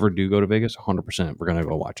 If we ever do go to Vegas, 100%, we're gonna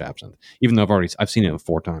go watch Absinthe. Even though I've seen it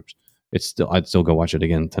 4 times. I'd still go watch it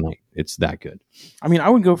again tonight. It's that good. I mean, I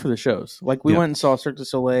would go for the shows. Like we Yeah. went and saw Cirque du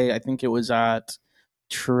Soleil. I think it was at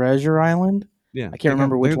Treasure Island. Yeah, I can't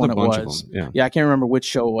remember which there's one a it bunch of was. them. Yeah, Yeah, I can't remember which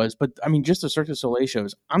show it was, but I mean, just the Cirque du Soleil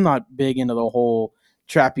shows. I'm not big into the whole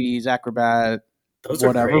trapeze, acrobat, Those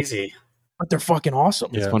whatever. are crazy. but they're fucking awesome.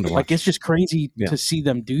 it's Yeah. fun to watch. Like it's just crazy Yeah. to see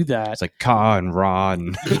them do that. It's like Ka and Ra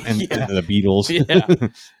and, and Yeah. the Beatles. Yeah.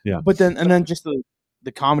 Yeah. But then just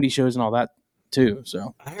the comedy shows and all that too.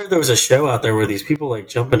 So I heard there was a show out there where these people like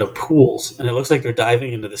jump into pools, and it looks like they're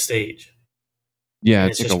diving into the stage. Yeah,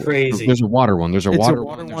 It's it's just like crazy. There's a water one. There's a It's a water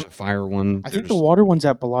water one. There's one. a fire one. I think the There's- water one's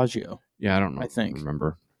at Bellagio. Yeah, I don't know. I think.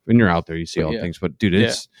 Remember when you're out there, you see But all yeah. things. But dude,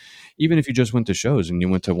 it's even if you just went to shows and you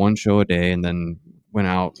went to one show a day and then went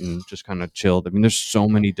out and just kind of chilled. I mean, there's so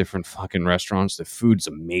many different fucking restaurants. The food's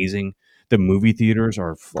amazing. The movie theaters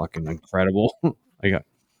are fucking incredible.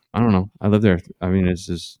 I don't know. I live there. I mean, it's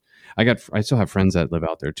just. I still have friends that live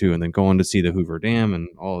out there too, and then going to see the Hoover Dam and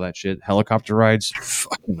all that shit. Helicopter rides,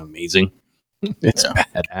 fucking amazing. It's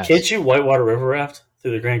badass. Can't you whitewater river raft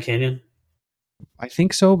through the Grand Canyon? I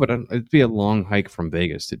think so, but it'd be a long hike from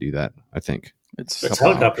Vegas to do that. I think. It's It's a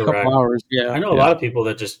couple, helicopter ride. hours. Yeah. I know a Yeah. lot of people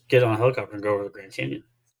that just get on a helicopter and go over the Grand Canyon.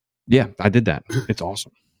 Yeah, I did that. It's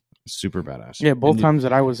awesome. It's super badass. Yeah, both And times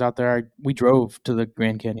that I was out there, we drove to the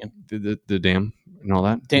Grand Canyon. the dam and all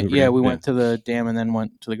that. Hoover Yeah, Dam? we went to the dam and then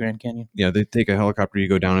went to the Grand Canyon. Yeah, they take a helicopter. You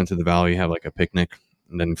go down into the valley, have like a picnic,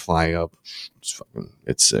 and then fly up.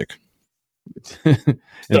 It's sick. It's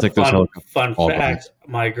like those helicopters. fun all fact: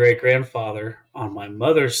 my great grandfather on my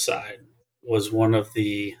mother's side was one of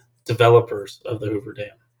the developers of the Hoover Dam.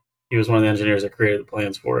 He was one of the engineers that created the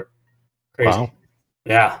plans for it. Crazy, Wow.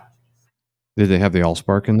 yeah. Did they have the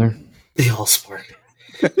Allspark in there? The Allspark,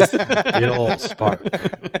 The old spark.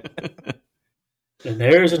 and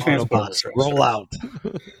there's a transporter. Autobots, truck. roll out.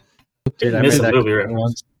 Dude, I Miss made a that movie comment reference.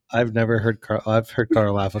 once. I've heard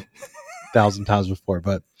Carl laugh 1,000 times before,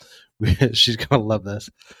 but she's gonna love this.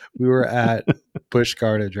 We were at Busch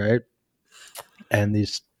Gardens, right? And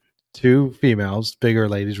these 2 females, bigger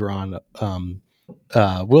ladies, were on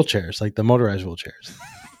wheelchairs, like the motorized wheelchairs,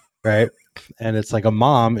 right? And it's like a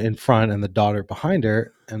mom in front and the daughter behind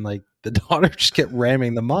her, and like the daughter just kept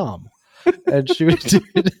ramming the mom. And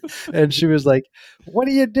she was like, "What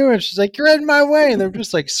are you doing?" She's like, "You're in my way." And they're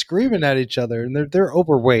just like screaming at each other, and they're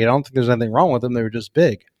overweight. I don't think there's anything wrong with them. They were just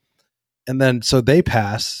big. And then so they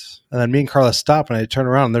pass, and then me and Carla stop, and I turn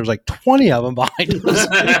around, and there's like 20 of them behind us.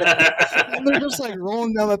 And they're just like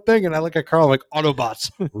rolling down the thing, and I look at Carl, I'm like,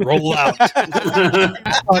 "Autobots, roll out!"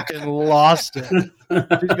 Fucking lost it.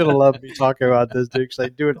 She's gonna love me talking about this, dude, because I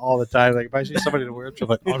do it all the time. Like if I see somebody in a wheelchair, I'm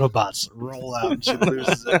like, "Autobots, roll out!" And she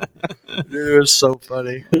loses it. Dude, it was so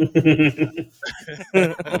funny. Oh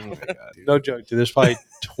my God, dude. No joke, dude. There's probably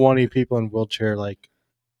 20 people in wheelchair, like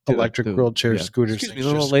Dude, electric the- wheelchair yeah. scooters. Excuse me, things,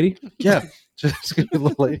 little just- lady. Yeah, just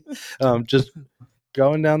literally, just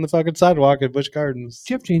going down the fucking sidewalk at Busch Gardens.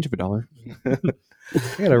 Do you have change of $1?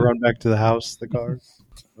 I gotta run back to the house. The car.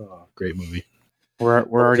 Oh, great movie. We're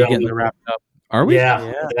already getting to wrap it up. Are we?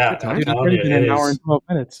 Yeah, Yeah. I'm Dude, telling it's you, been it an hour is. and 12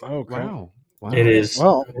 minutes. Oh, Wow. It is.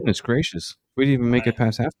 Well, Goodness gracious. We didn't even make it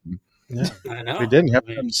past half. yeah. I know. We didn't. I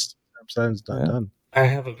mean, Episode's not done. I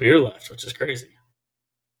have a beer left, which is crazy.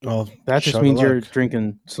 Well, That just chug a means you're lug.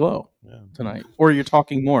 drinking slow Yeah. tonight. Or you're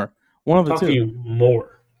talking more. One of the two. Talking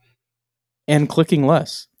more. And clicking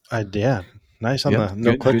less. Yeah. Nice on Yep, the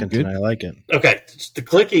no good, clicking good. tonight. I like it. Okay, the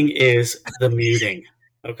clicking is the muting.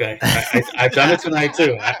 Okay, I've done it tonight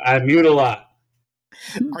too. I mute a lot.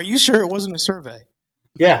 Are you sure it wasn't a survey?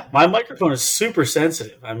 Yeah, my microphone is super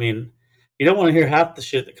sensitive. I mean, you don't want to hear half the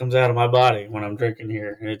shit that comes out of my body when I'm drinking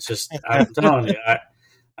here. And it's just, I'm telling you,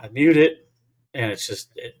 I mute it, and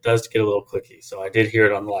it does get a little clicky. So I did hear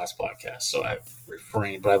it on the last podcast, so I've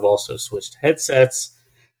refrained. But I've also switched headsets,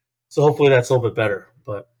 so hopefully that's a little bit better.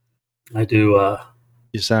 But I do.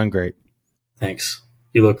 You sound great. Thanks.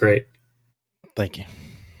 You look great. Thank you.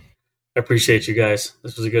 I appreciate you guys.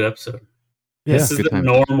 This was a good episode. Yeah, This is good the time.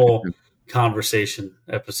 normal conversation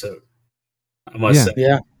episode, I must say.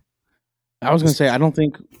 Yeah. I was going to say, I don't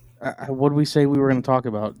think, what did we say we were going to talk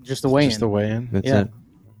about? Just the weigh-in. Just the weigh-in. That's Yeah. it.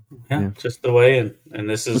 Yeah, Yeah. just the way in. And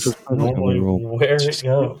this is Which is normally where it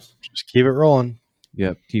goes. Just keep it rolling.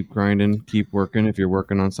 Yep. Keep grinding. Keep working. If you're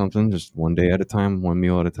working on something, just one day at a time, one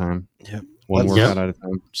meal at a time. Yep. One Let's- workout at a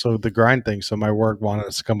time. So the grind thing. So my work wanted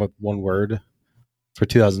us to come up with one word for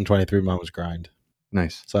 2023. Mine was grind.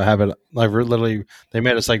 Nice. So I have it. Like literally, they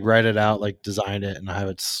made us like write it out, like design it, and I have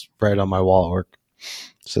it right on my wall at work.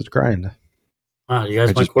 It says grind. Wow, you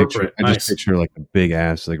guys went corporate. I Nice. just picture like a big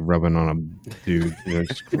ass like rubbing on a dude. You know,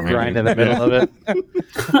 just Grind in the middle of it.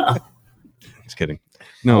 Just kidding.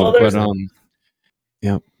 No, Well, but there's-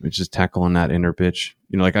 yeah, it's just tackling that inner bitch.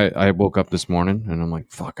 You know, like I woke up this morning and I'm like,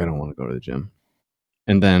 fuck, I don't want to go to the gym.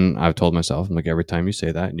 And then I've told myself, I'm like, every time you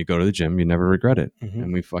say that and you go to the gym, you never regret it. Mhm.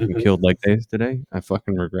 And we fucking Mhm. killed leg days today. I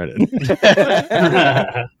fucking regret it.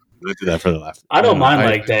 I do that for the laugh. I don't mind I-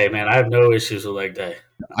 leg day, man. I have no issues with leg day.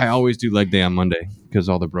 I always do leg day on Monday because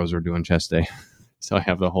all the bros are doing chest day. So I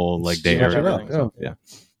have the whole leg day Yeah, area. sure. So, yeah.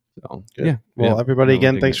 So, Good. yeah. Well, yeah. everybody, No,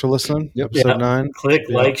 again, dig thanks it. for listening. Yep. Episode Yeah. 9. Click,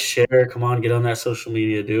 Yeah. like, share. Come on, get on that social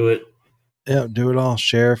media. Do it. Yeah, do it all.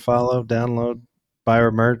 Share, follow, download, buy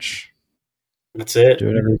our merch. That's it. Do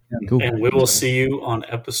whatever you can. Cool. And we will see you on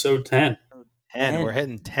episode 10. 10. We're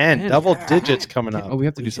hitting 10. 10. Double digits coming up. Oh, we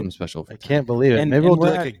have to do something special. I can't believe it. And- Maybe and we'll do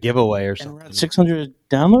we're like at- a giveaway or And we're something. at 600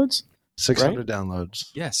 downloads? 600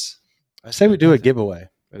 downloads. Yes. I say we do a giveaway.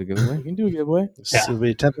 Gotta give away. We can do a giveaway. This will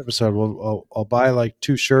be a 10th episode. I'll buy like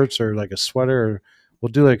 2 shirts or like a sweater. Or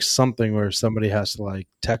we'll do like something where somebody has to like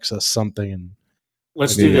text us something and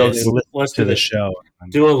Let's maybe do they'll this. listen Let's to do the this. show.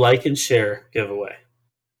 Do a like and share giveaway.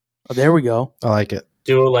 Oh, there we go. I like it.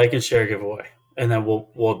 Do a like and share giveaway. And then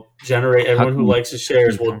we'll generate everyone who likes and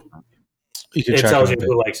shares. You can It check tells on you it.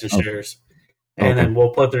 who likes and Okay. shares. And then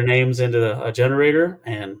we'll put their names into a generator,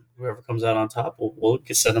 and whoever comes out on top, we'll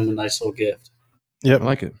send them a nice little gift. Yep, I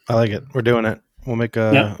like it. I like it. We're doing it. We'll make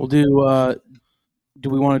a. Yeah. We'll do, do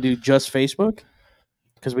we want to do just Facebook?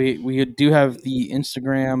 Because we do have the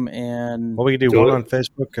Instagram and Well, we can do Do one it. on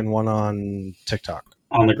Facebook and one on TikTok.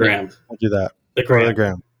 On the gram. We'll do that. The Go to the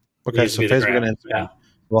gram. gram. Okay, Needs to so be the Facebook gram. and Instagram. Yeah.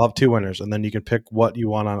 We'll have 2 winners, and then you can pick what you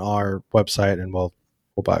want on our website, and we'll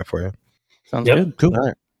buy it for you. sounds Yep. good. Cool. All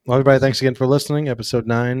right. Well, everybody, thanks again for listening. Episode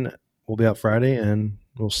 9 will be out Friday, and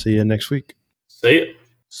we'll see you next week. See ya.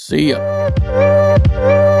 See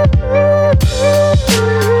ya.